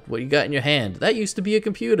about it. What you got in your hand. That used to be a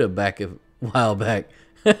computer back a while back.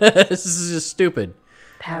 This is just stupid.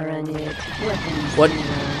 Paranid weapons. What?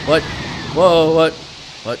 What? Whoa, what?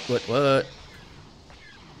 What?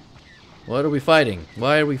 What are we fighting?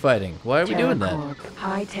 Why are we fighting? Why are we doing that?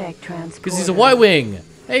 High-tech transporter. Because he's a Y-Wing.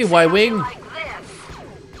 Hey, Y-Wing. Like this.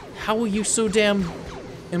 How are you so damn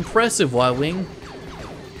impressive, Y-Wing?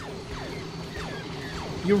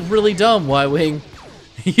 You're really dumb, Y-Wing.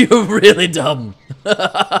 You're really dumb.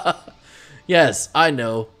 Yes, I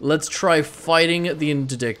know. Let's try fighting the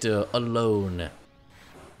interdictor alone.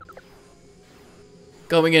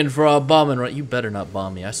 Going in for our bombing run. You better not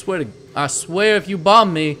bomb me. I swear if you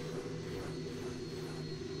bomb me,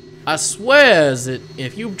 I swear that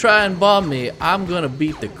if you try and bomb me, I'm gonna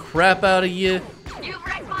beat the crap out of you. You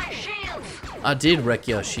wrecked my shields. I did wreck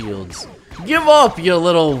your shields. Give up, you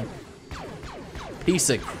little piece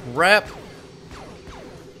of crap.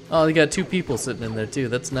 Oh, they got two people sitting in there too.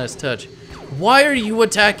 That's a nice touch. Why are you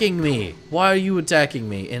attacking me? Why are you attacking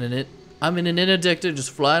me? I'm in an interdictor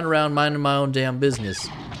just flying around minding my own damn business.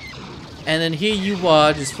 And then here you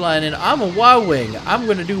are just flying in. I'm a Y-Wing. I'm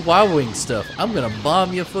gonna do Y-Wing stuff. I'm gonna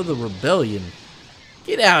bomb you for the rebellion.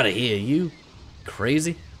 Get out of here, you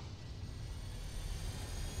crazy.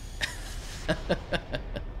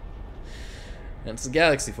 That's the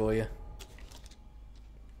galaxy for you.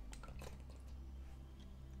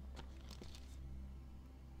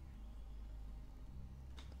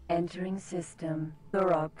 Entering system.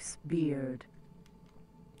 Thorax beard.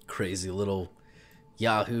 Crazy little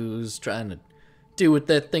yahoos trying to do what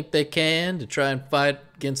they think they can to try and fight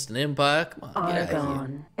against an empire. Come on, get out of here.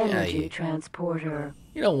 Argon Get out of energy here. transporter.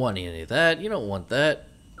 You don't want any of that. You don't want that.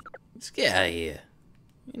 Just get out of here.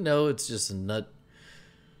 You know, it's just a nut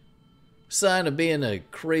sign of being a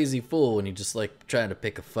crazy fool when you just like trying to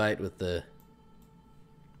pick a fight with the...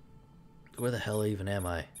 Where the hell even am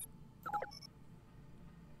I?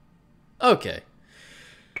 Okay.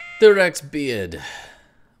 Thorax beard.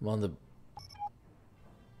 I'm on the...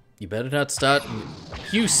 You better not start...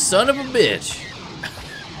 You son of a bitch!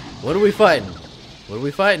 What are we fighting? What are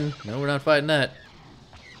we fighting? No, we're not fighting that.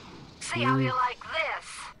 See how you like this.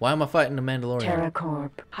 Why am I fighting a Mandalorian?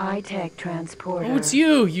 TerraCorp high-tech transporter. Oh, it's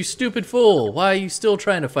you, you stupid fool. Why are you still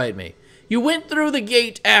trying to fight me? You went through the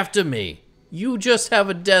gate after me. You just have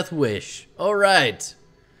a death wish. Alright.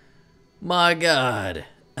 My God.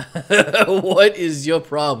 What is your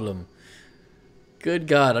problem? Good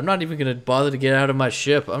God, I'm not even gonna bother to get out of my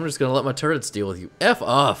ship. I'm just gonna let my turrets deal with you. F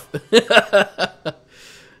off.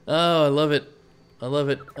 Oh, I love it. I love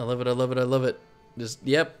it. I love it. I love it. I love it. Just,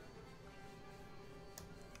 yep.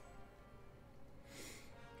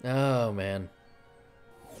 Oh, man.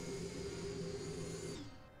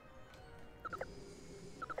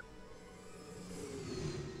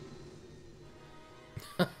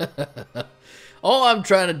 All I'm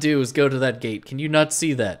trying to do is go to that gate. Can you not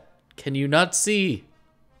see that? Can you not see?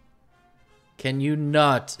 Can you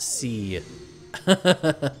not see?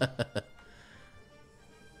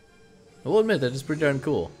 I will admit that is pretty darn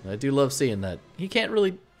cool. I do love seeing that. He can't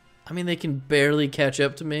really... I mean, they can barely catch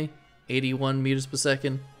up to me. 81 meters per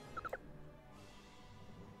second.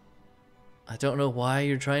 I don't know why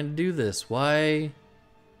you're trying to do this. Why?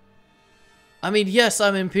 I mean, yes,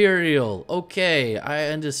 I'm Imperial. Okay, I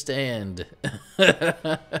understand.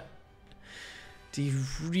 Do you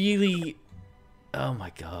really... Oh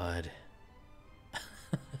my god.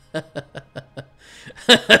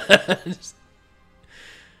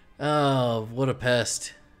 Oh, what a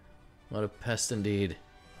pest. What a pest indeed.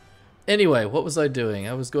 Anyway, what was I doing?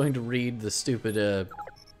 I was going to read the stupid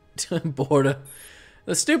border.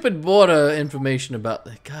 The stupid border information about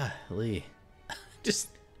the... Golly. Just...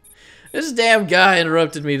 This damn guy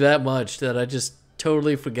interrupted me that much that I just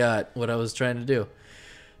totally forgot what I was trying to do.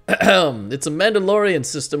 It's a Mandalorian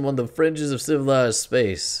system on the fringes of civilized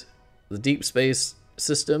space. The deep space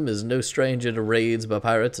system is no stranger to raids by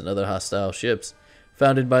pirates and other hostile ships.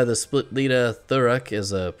 Founded by the split leader Thurok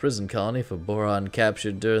as a prison colony for Boron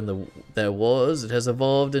captured during their wars, it has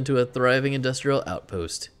evolved into a thriving industrial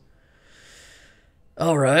outpost.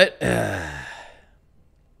 Alright.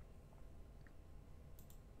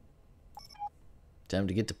 Time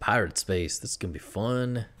to get to pirate space. This is going to be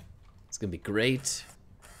fun. It's going to be great.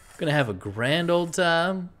 We're going to have a grand old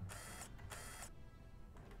time.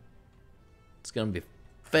 It's going to be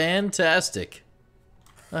fantastic.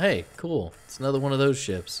 Oh, hey, cool. It's another one of those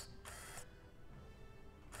ships.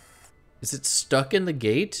 Is it stuck in the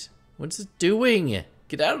gate? What's it doing?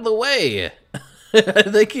 Get out of the way. I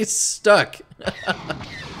think it's stuck.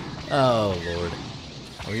 Oh, Lord.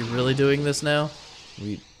 Are we really doing this now?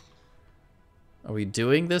 Are we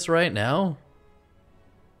doing this right now?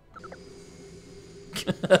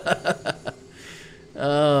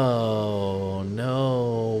 Oh,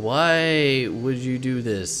 no. Why would you do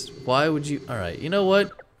this? Why would you... Alright, you know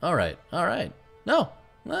what? Alright. No,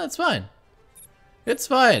 that's fine. It's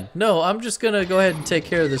fine. No, I'm just gonna go ahead and take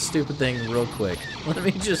care of this stupid thing real quick. Let me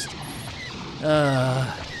just...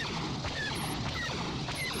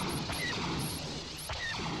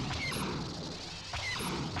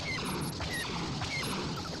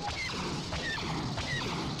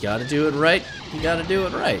 Gotta do it right, you gotta do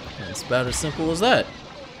it right. It's about as simple as that.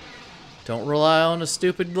 Don't rely on a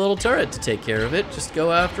stupid little turret to take care of it, just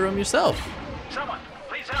go after him yourself. Someone,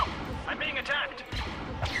 please help. I'm being attacked.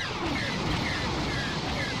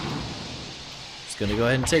 Just gonna go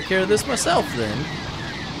ahead and take care of this myself then.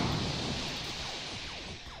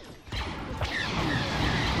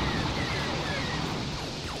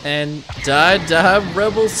 And die,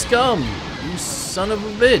 rebel scum! You son of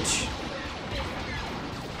a bitch!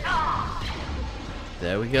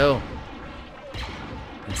 There we go.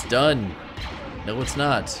 It's done. No, it's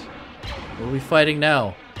not. What are we fighting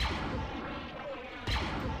now?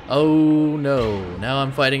 Oh no. Now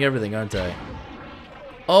I'm fighting everything, aren't I?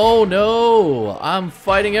 Oh no! I'm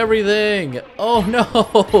fighting everything! Oh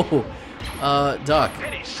no! Doc.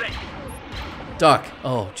 Doc.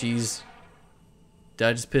 Oh, jeez. Did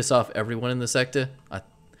I just piss off everyone in the sector?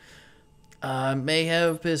 I may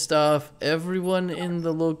have pissed off everyone in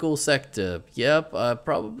the local sector. Yep, I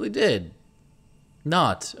probably did.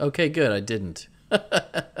 Not. Okay, good, I didn't.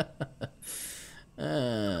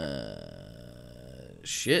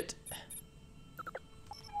 Shit.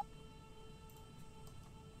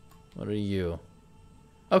 What are you?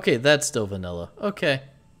 Okay, that's still vanilla. Okay.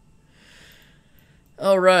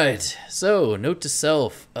 Alright, so, note to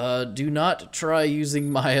self. Do not try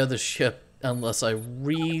using my other ship unless I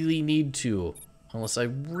really need to. Unless I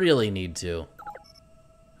really need to.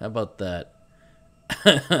 How about that?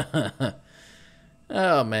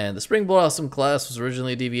 Oh man, the Spring Blossom class was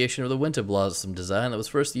originally a deviation of the Winter Blossom design that was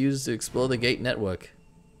first used to explore the gate network.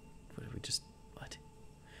 What?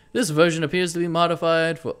 This version appears to be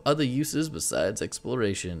modified for other uses besides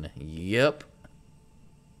exploration. Yep.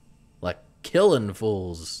 Like killing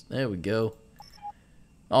fools. There we go.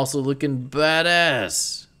 Also looking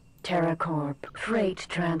badass. TerraCorp Freight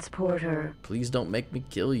Transporter. Please don't make me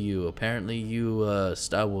kill you. Apparently you,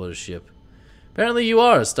 Star Wars ship. Apparently you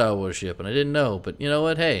are a Star Wars ship, and I didn't know, but you know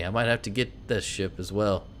what? Hey, I might have to get this ship as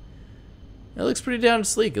well. It looks pretty damn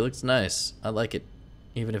sleek. It looks nice. I like it,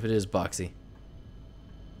 even if it is boxy.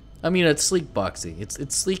 I mean, it's sleek boxy. It's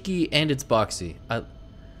sleeky and it's boxy.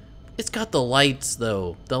 It's got the lights,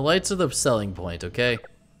 though. The lights are the selling point, okay?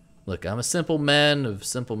 Look, I'm a simple man of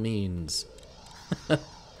simple means.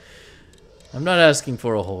 I'm not asking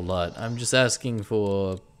for a whole lot. I'm just asking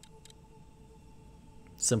for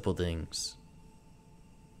simple things.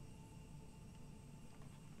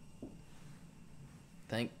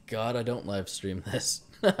 Thank God I don't live stream this.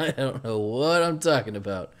 I don't know what I'm talking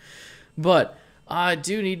about. But I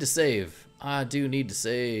do need to save. I do need to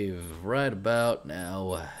save right about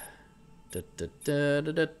now. Right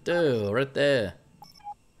there.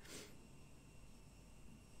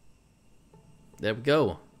 There we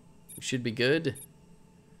go. We should be good.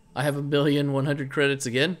 I have 1,100,000 credits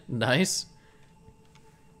again. Nice.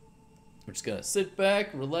 We're just gonna sit back,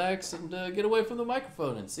 relax, and get away from the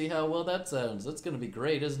microphone and see how well that sounds. That's gonna be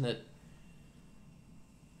great, isn't it?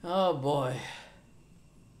 Oh boy.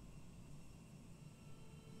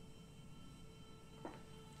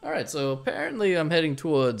 Alright, so apparently I'm heading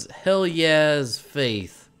towards Hell Yeah's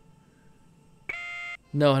Faith.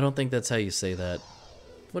 No, I don't think that's how you say that.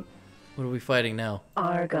 What are we fighting now?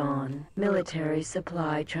 Argon, military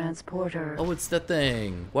supply transporter. Oh, it's that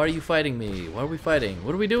thing. Why are you fighting me? Why are we fighting?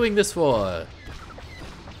 What are we doing this for?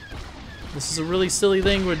 This is a really silly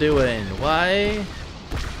thing we're doing. Why?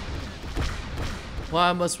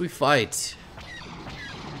 Why must we fight?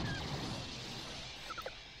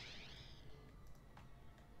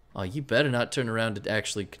 Oh, you better not turn around to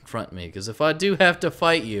actually confront me, because if I do have to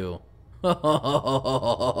fight you...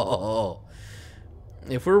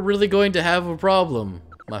 If we're really going to have a problem,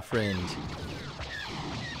 my friend.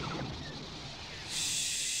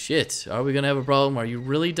 Shit, are we gonna have a problem? Are you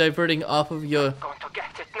really diverting off of your... Going to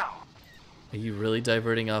get it now. Are you really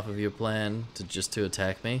diverting off of your plan to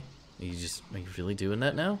attack me? Are you really doing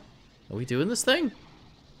that now? Are we doing this thing?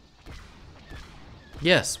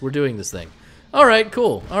 Yes, we're doing this thing. Alright,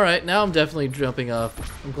 cool. Alright, now I'm definitely jumping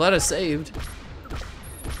off. I'm glad I saved.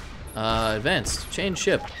 Advanced. Change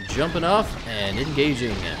ship. Jumping off and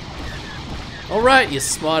engaging. Alright, you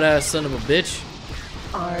smart ass son of a bitch.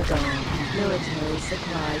 Argon, military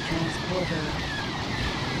supply transporter.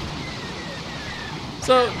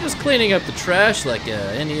 So, just cleaning up the trash like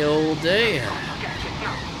any old day.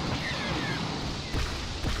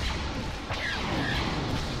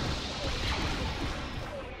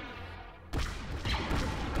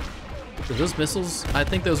 Were those missiles? I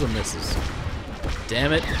think those were missiles.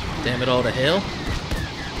 Damn it. Damn it all to hell.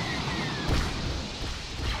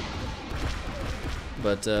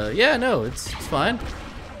 But, yeah, no, it's fine.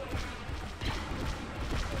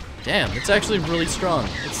 Damn, it's actually really strong.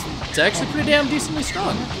 It's actually pretty damn decently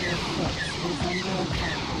strong.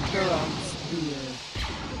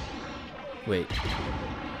 Wait.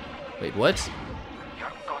 Wait, what? You're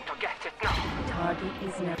going to get it now. Target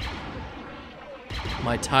is now.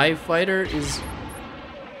 My TIE fighter is...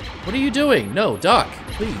 What are you doing? No, Doc,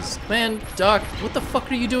 please. Man, Doc, what the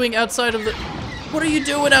fuck are you doing outside of the... What are you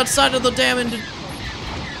doing outside of the damn...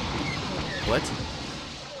 What?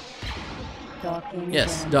 Docking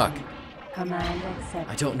Yes, granted. Doc. Command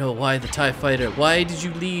accepted. I don't know why the TIE fighter... Why did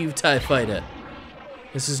you leave, TIE fighter?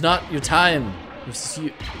 This is not your time. This is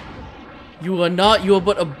you... You are not... You are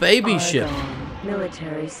but a baby ship. Argon,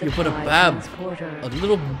 military supply You're but a bab. transporter. A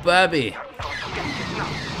little babby.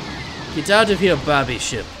 Get out of here, babby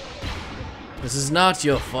ship. This is not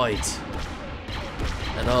your fight.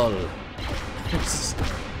 At all.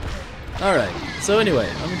 Alright, so anyway,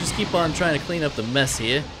 I'm gonna just keep on trying to clean up the mess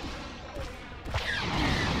here.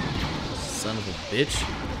 Son of a bitch.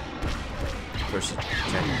 First you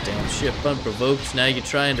attack the damn ship unprovoked, now you're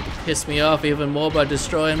trying to piss me off even more by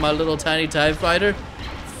destroying my little tiny TIE fighter?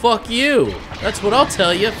 Fuck you! That's what I'll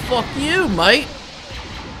tell you. Fuck you, mate!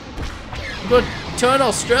 I'm gonna turn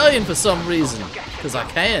Australian for some reason. Because I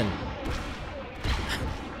can.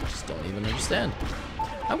 Just don't even understand.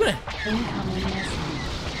 I'm gonna... Incoming message.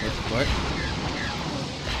 What?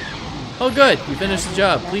 Oh good, you finished the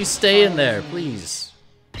job. Please stay in there, please.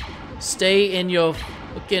 Stay in your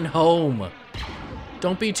fucking home.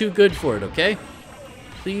 Don't be too good for it, okay?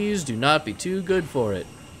 Please do not be too good for it.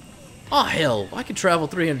 Oh hell, I can travel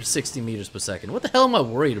 360 meters per second. What the hell am I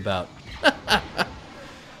worried about?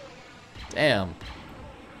 Damn.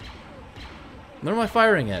 What am I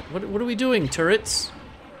firing at? What are we doing, turrets?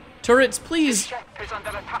 Turrets, please! Ship is under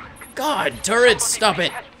attack. God, turrets, stop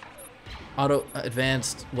it! Auto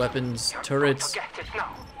advanced weapons, turrets. Get it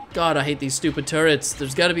now. God, I hate these stupid turrets.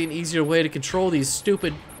 There's got to be an easier way to control these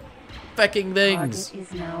stupid fecking things. Target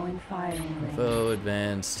is now in firing range. Info,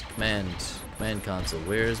 advanced, command console.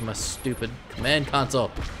 Where's my stupid command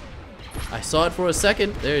console? I saw it for a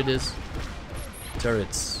second. There it is.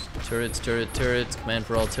 Turrets, turrets. Command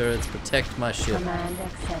for all turrets. Protect my ship. Command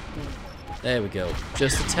accepted. There we go.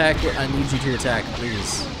 Just attack what I need you to attack,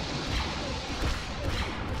 please.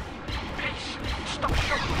 Stop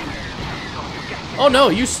shooting. Going to get it. Oh no,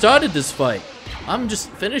 you started this fight. I'm just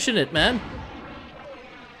finishing it, man.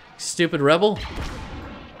 Stupid rebel.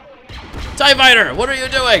 TIE fighter, what are you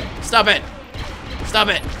doing? Stop it. Stop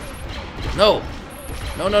it. No.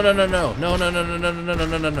 No.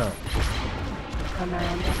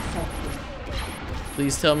 Command accepted.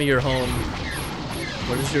 Please tell me you're home.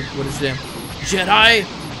 What is your damn Jedi?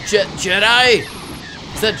 Jedi?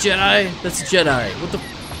 Is that Jedi? That's Jedi. What the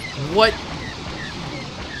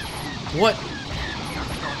What?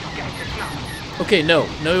 Okay, no,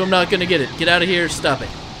 I'm not gonna get it. Get out of here, stop it.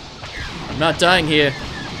 I'm not dying here.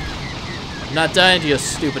 I'm not dying to you,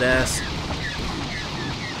 stupid ass.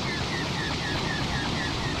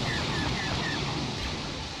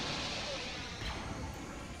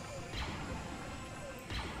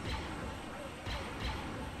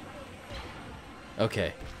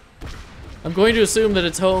 Okay. I'm going to assume that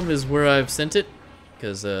its home is where I've sent it,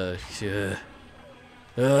 because, Just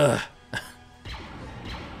gonna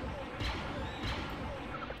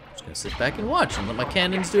sit back and watch and let my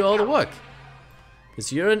cannons do all the work.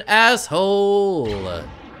 Because you're an asshole. You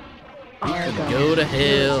can go to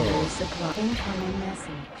hell. Incoming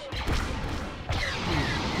message.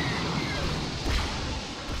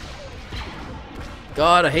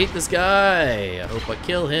 God, I hate this guy. I hope I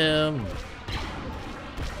kill him.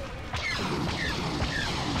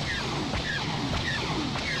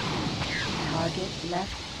 Target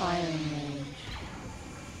left firing range.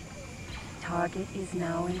 Target is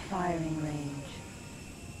now in firing range.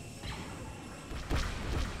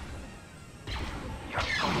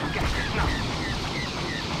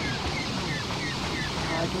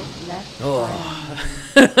 Target left firing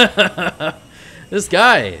range. This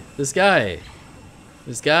guy is a guy.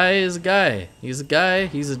 He's a guy,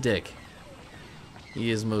 he's a dick.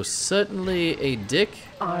 He is most certainly a dick.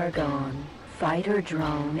 Argon, fighter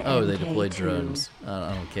drone. Oh, they MK2. deployed drones.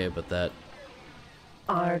 I don't care about that.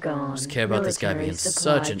 Argon. I just care about this guy being military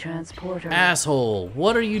such an transporter. asshole.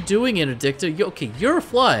 What are you doing, Interdictor? Okay, you're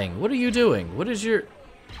flying. What are you doing? What is your...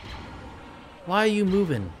 Why are you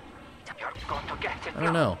moving? I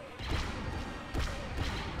don't know.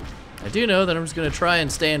 I do know that I'm just going to try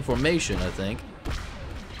and stay in formation, I think.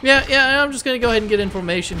 Yeah, I'm just going to go ahead and get in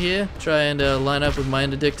formation here. Try and line up with my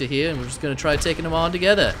Interdictor here, and we're just going to try taking them on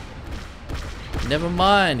together. Never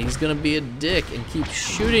mind, he's going to be a dick and keep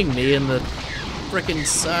shooting me in the frickin'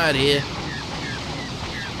 side here.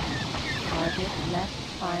 Target left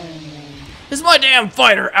firing range. Is my damn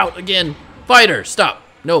fighter out again? Fighter, stop.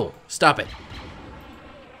 No, stop it.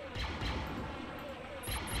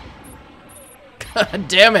 God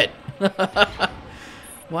damn it.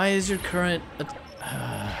 Why is your current...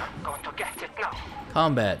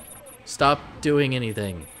 Combat. Stop doing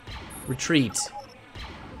anything. Retreat.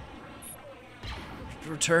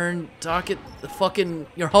 Return, dock at the fucking...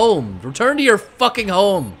 your home. Return to your fucking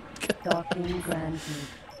home. Docking granted.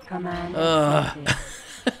 Command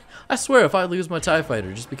accepted. I swear if I lose my TIE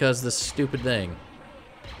fighter just because of this stupid thing,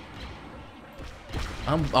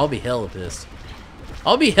 I'll be hella pissed.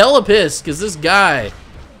 I'll be hella pissed because this guy,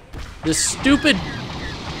 this stupid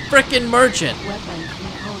frickin' merchant. Weapon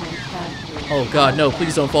component factory. Oh god, no,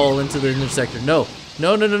 please don't fall into the intersector. No.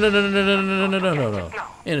 No.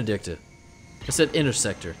 Interdictor. I said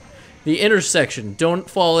intersector. The intersection. Don't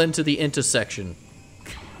fall into the intersection.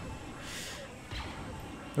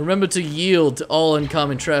 Remember to yield to all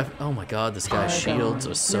incoming traffic. Oh my god, this guy's shields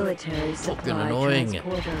are so military fucking supply annoying.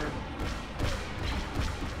 transporter.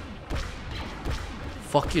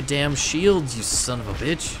 Fuck your damn shields, you son of a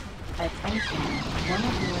bitch. Attention, one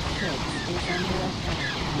of your ships is under attack.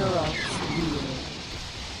 Thorax yield.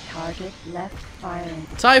 Target left firing.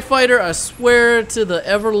 TIE fighter, I swear to the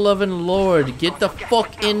ever-loving Lord, get the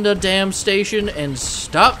fuck in the damn station and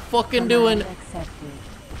stop fucking doing... Command accepted.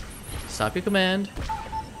 Stop your command.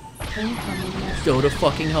 Incoming message. Go to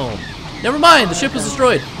fucking home. Never mind, the ship was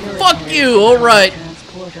destroyed. Military Fuck you, supply alright.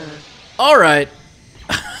 transporter. Alright.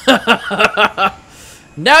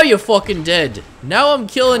 Now you're fucking dead. Now I'm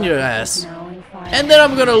killing your ass. Now in fire. And then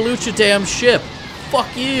I'm gonna loot your damn ship.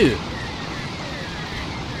 Fuck you.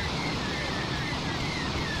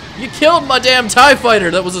 You killed my damn TIE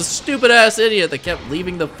fighter. That was a stupid ass idiot that kept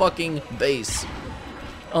leaving the fucking base.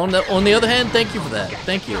 On the other hand, thank you for that.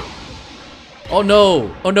 Thank you. Oh no,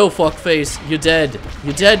 fuckface. You're dead.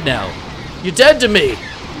 You're dead now. You're dead to me.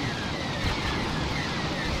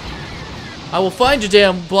 I will find your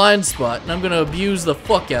damn blind spot and I'm gonna abuse the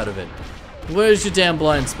fuck out of it. Where's your damn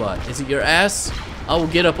blind spot? Is it your ass? I will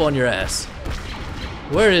get up on your ass.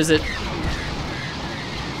 Where is it?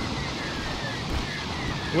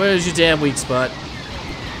 Where is your damn weak spot?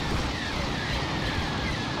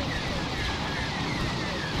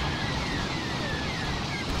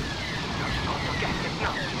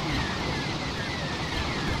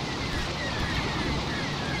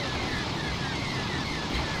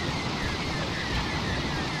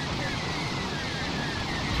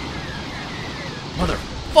 Mother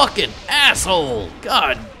fucking asshole!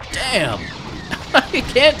 God damn! I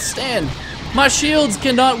can't stand. My shields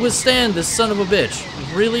cannot withstand this son of a bitch.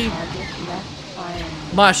 Really? Target left firing.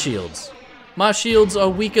 My shields. My shields are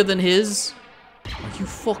weaker than his? Are you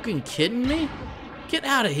fucking kidding me? Get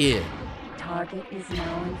out of here. Target is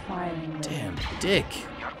now in firing mode. Damn dick.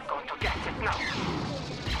 You're going to get it now.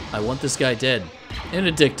 I want this guy dead. And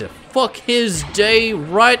addictive. Fuck his day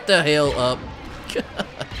right the hell up.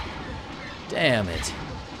 Damn it.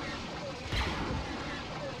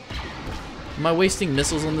 Am I wasting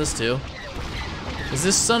missiles on this too? Is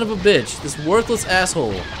this son of a bitch, this worthless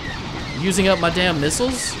asshole, using up my damn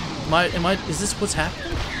missiles? Is this what's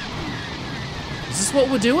happening? Is this what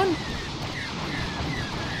we're doing?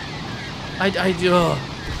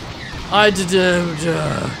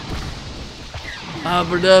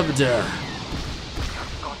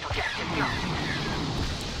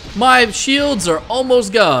 My shields are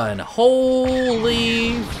almost gone.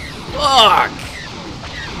 Holy fuck.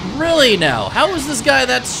 Really now? How is this guy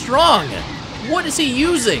that strong? What is he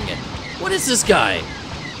using? What is this guy?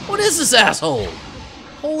 What is this asshole?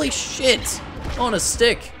 Holy shit. On a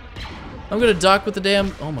stick. I'm gonna dock with the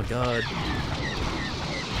damn, oh my god.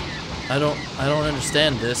 I don't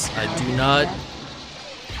understand this. I do not.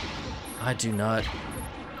 I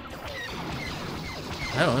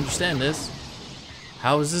don't understand this.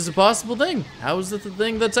 How is this a possible thing? How is it the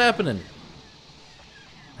thing that's happening?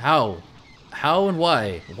 How? How and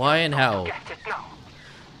why? Why and how? Get it now.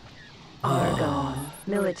 Argon,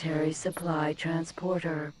 military supply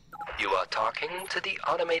transporter. You are talking to the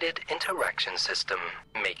automated interaction system.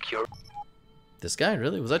 Make your... This guy,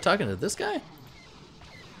 really? Was I talking to this guy?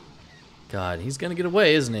 God, he's gonna get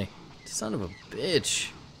away, isn't he? Son of a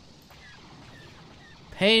bitch.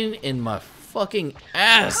 Pain in my fucking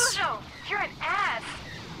ass. Cujo, you're an ass.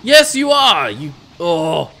 Yes, you are. You.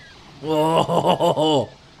 Oh. Oh.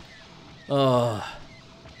 Oh.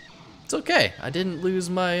 It's okay. I didn't lose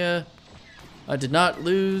my. I did not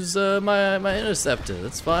lose my interceptor.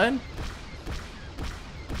 That's fine.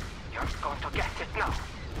 You're going to get it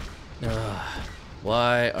now.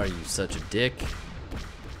 Why are you such a dick?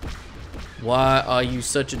 Why are you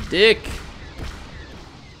such a dick?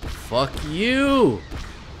 Fuck you.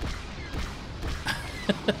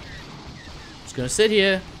 Just gonna sit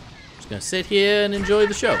here. Just gonna sit here and enjoy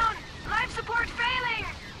the show. Down. Life support failing.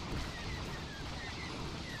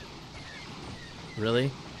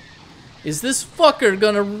 Really? Is this fucker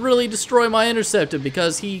gonna really destroy my interceptor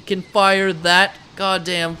because he can fire that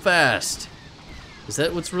goddamn fast? Is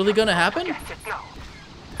that what's really gonna happen? Get it now.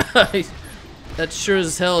 That sure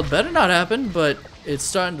as hell better not happen, but it's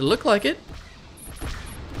starting to look like it.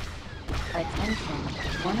 Attention,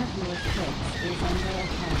 one of your ships is under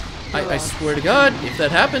attack. I swear to God, if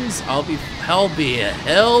that happens, I'll be a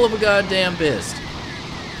hell of a goddamn pissed.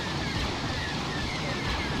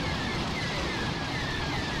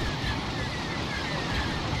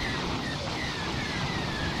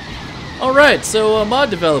 Alright, so mod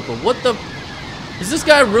developer, what the... Is this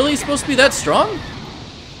guy really supposed to be that strong?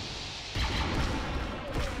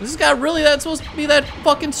 Is this guy really supposed to be that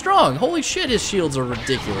fucking strong? Holy shit, his shields are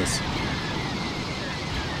ridiculous.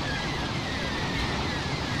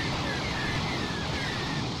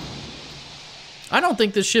 I don't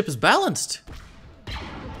think this ship is balanced.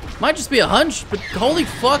 Might just be a hunch, but holy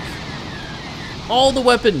fuck. All the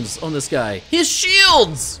weapons on this guy. His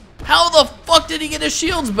shields! How the fuck did he get his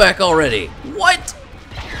shields back already? What?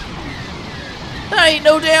 That ain't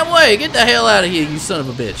no damn way. Get the hell out of here, you son of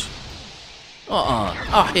a bitch. Oh,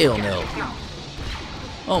 hell no.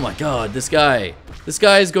 Oh my god, this guy. This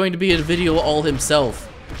guy is going to be in a video all himself.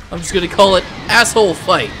 I'm just gonna call it Asshole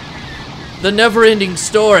Fight. The never-ending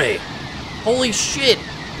story. Holy shit.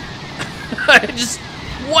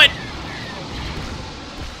 What?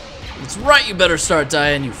 It's right, you better start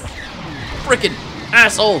dying, you frickin'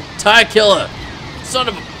 asshole tie killer. Son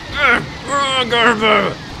of a...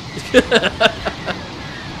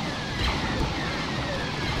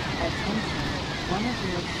 One of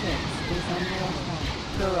your ships is under attack.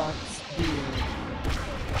 Garrots field.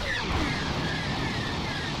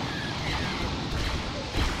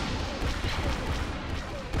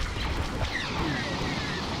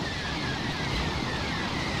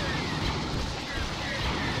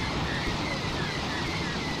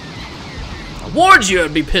 I warned you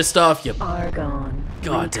I'd be pissed off, you Argon.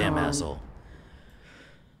 goddamn recon. asshole.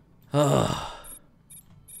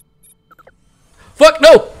 Fuck,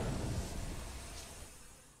 no!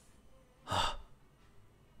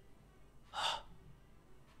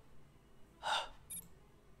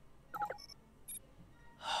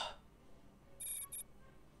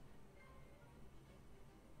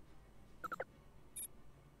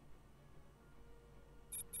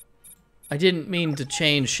 I didn't mean to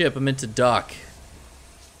change ship. I meant to dock.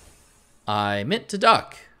 I meant to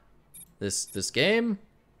dock. This game?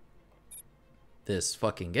 This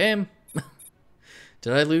fucking game?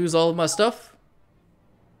 Did I lose all of my stuff?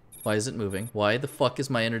 Why is it moving? Why the fuck is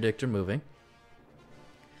my interdictor moving?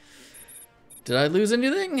 Did I lose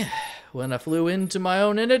anything when I flew into my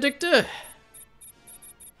own interdictor?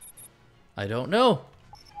 I don't know.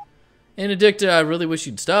 Interdictor, I really wish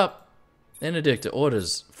you'd stop. Interdictor,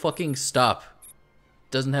 orders. Fucking stop.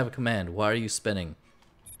 Doesn't have a command. Why are you spinning?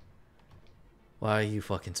 Why are you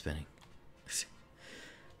fucking spinning?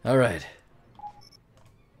 Alright.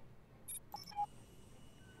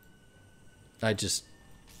 I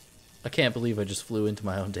can't believe I just flew into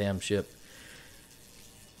my own damn ship.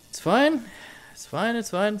 It's fine. It's fine, it's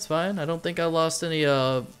fine, it's fine. I don't think I lost any,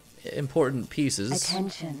 important pieces.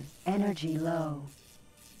 Attention, energy low.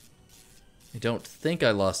 I don't think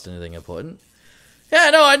I lost anything important. Yeah,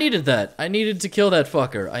 no, I needed that. I needed to kill that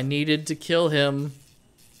fucker. I needed to kill him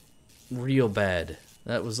real bad.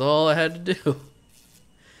 That was all I had to do.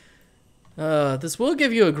 This will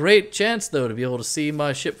give you a great chance, though, to be able to see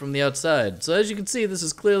my ship from the outside. So as you can see, this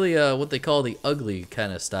is clearly what they call the ugly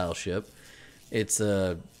kind of style ship. It's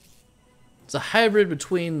a hybrid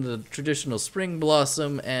between the traditional Spring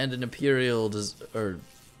Blossom and an Imperial or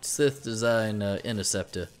Sith design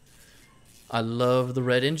Interceptor. I love the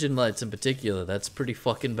red engine lights in particular. That's pretty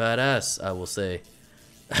fucking badass, I will say.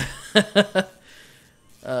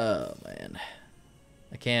 Oh man,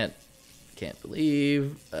 I can't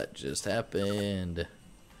believe that just happened.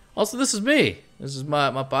 Also, this is me. This is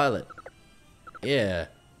my pilot. Yeah.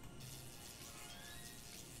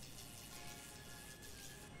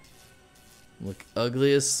 Look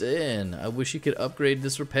ugly as sin. I wish you could upgrade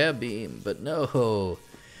this repair beam, but no.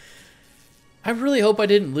 I really hope I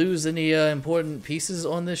didn't lose any important pieces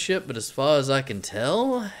on this ship, but as far as I can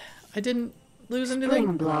tell, I didn't lose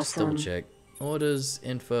anything. Let's double check. Orders,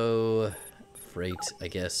 info, freight, I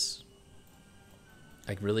guess.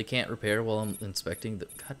 I really can't repair while I'm inspecting the...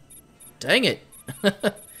 God dang it!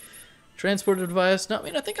 Transporter device. No, I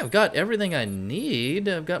mean, I think I've got everything I need.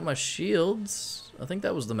 I've got my shields. I think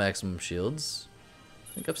that was the maximum shields.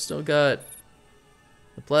 I think I've still got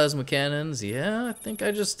the plasma cannons. Yeah, I think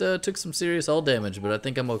I just took some serious hull damage, but I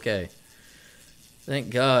think I'm okay.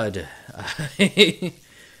 Thank God.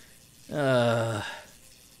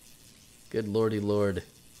 Good lordy lord.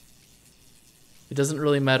 It doesn't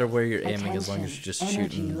really matter where you're aiming as long as you're just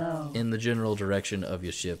shooting in the general direction of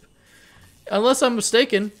your ship. Unless I'm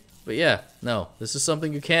mistaken. But yeah, no. This is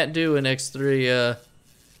something you can't do in X3,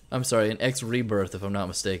 I'm sorry, in X Rebirth if I'm not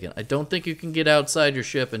mistaken. I don't think you can get outside your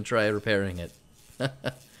ship and try repairing it.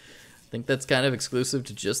 I think that's kind of exclusive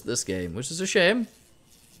to just this game, which is a shame.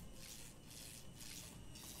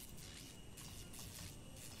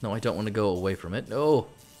 No, I don't want to go away from it. No.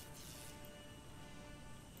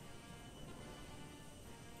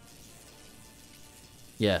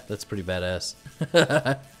 Yeah, that's pretty badass.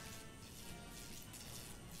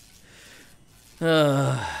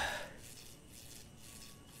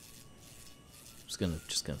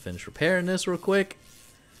 Just gonna finish repairing this real quick.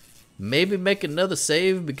 Maybe make another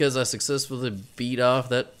save because I successfully beat off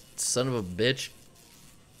that son of a bitch.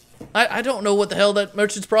 I don't know what the hell that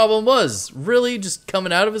merchant's problem was. Really, just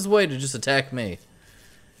coming out of his way to just attack me.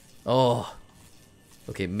 Oh.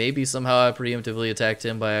 Okay, maybe somehow I preemptively attacked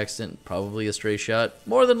him by accident. Probably a stray shot.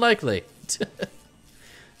 More than likely.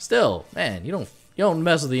 Still, man, you don't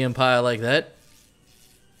mess with the Empire like that.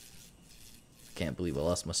 Can't believe I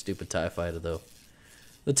lost my stupid TIE fighter though.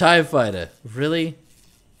 The TIE fighter, really?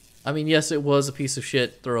 I mean, yes, it was a piece of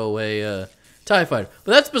shit throwaway TIE fighter,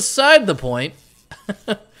 but that's beside the point.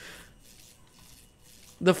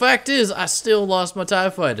 The fact is, I still lost my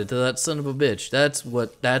TIE fighter to that son of a bitch.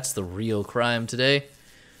 That's the real crime today.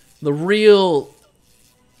 The real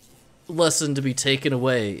lesson to be taken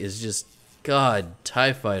away is just, God,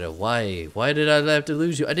 TIE fighter, why? Why did I have to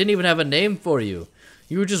lose you? I didn't even have a name for you.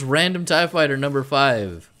 You were just random TIE fighter number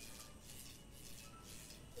 5.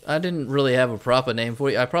 I didn't really have a proper name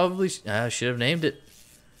for you. I should have named it.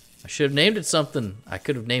 I should have named it something. I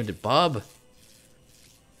could have named it Bob.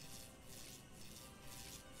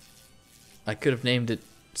 I could have named it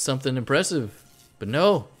something impressive, but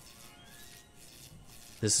no.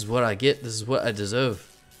 This is what I get. This is what I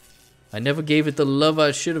deserve. I never gave it the love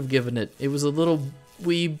I should have given it. It was a little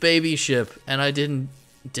wee baby ship, and I didn't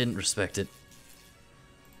respect it.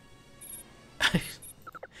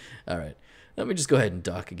 Alright, let me just go ahead and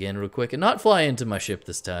dock again real quick and not fly into my ship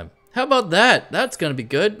this time. How about that? That's gonna be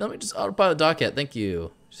good. Let me just autopilot dock it. Thank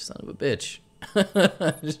you. Son of a bitch.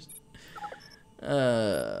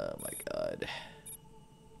 Oh my god.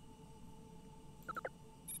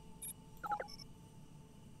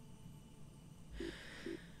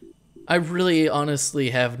 I really honestly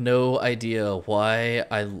have no idea why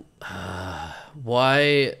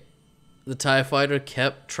why the TIE fighter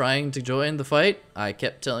kept trying to join the fight. I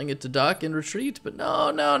kept telling it to dock and retreat, but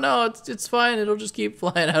no, it's fine. It'll just keep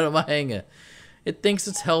flying out of my hangar. It thinks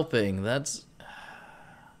it's helping. That's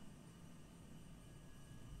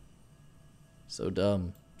so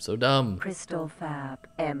dumb. So dumb. Crystal Fab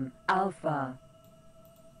M Alpha.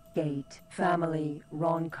 Gate Family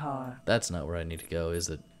Ronkar. That's not where I need to go, is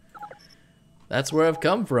it? That's where I've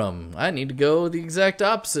come from. I need to go the exact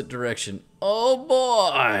opposite direction. Oh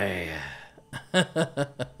boy.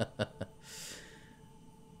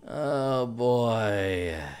 Oh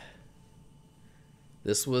boy.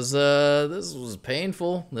 This was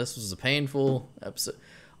painful. This was a painful episode.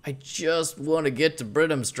 I just want to get to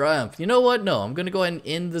Britham's Triumph. You know what? No, I'm gonna go ahead and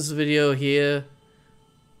end this video here.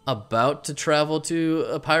 About to travel to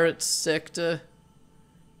a pirate sector.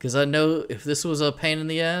 Because I know if this was a pain in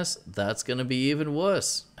the ass, that's gonna be even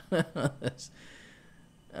worse.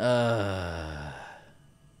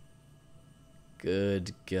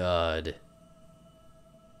 Good God.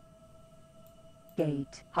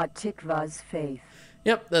 Gate Hatikva's Faith.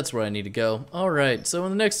 Yep, that's where I need to go. Alright, so in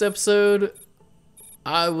the next episode,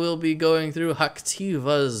 I will be going through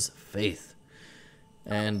Haktiva's Faith.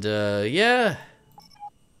 And, yeah.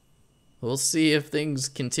 We'll see if things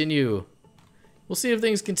continue. We'll see if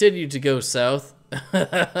things continue to go south.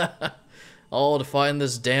 All to find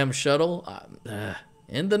this damn shuttle.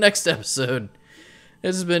 In the next episode.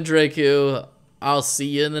 This has been Draycu. I'll see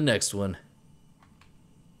you in the next one.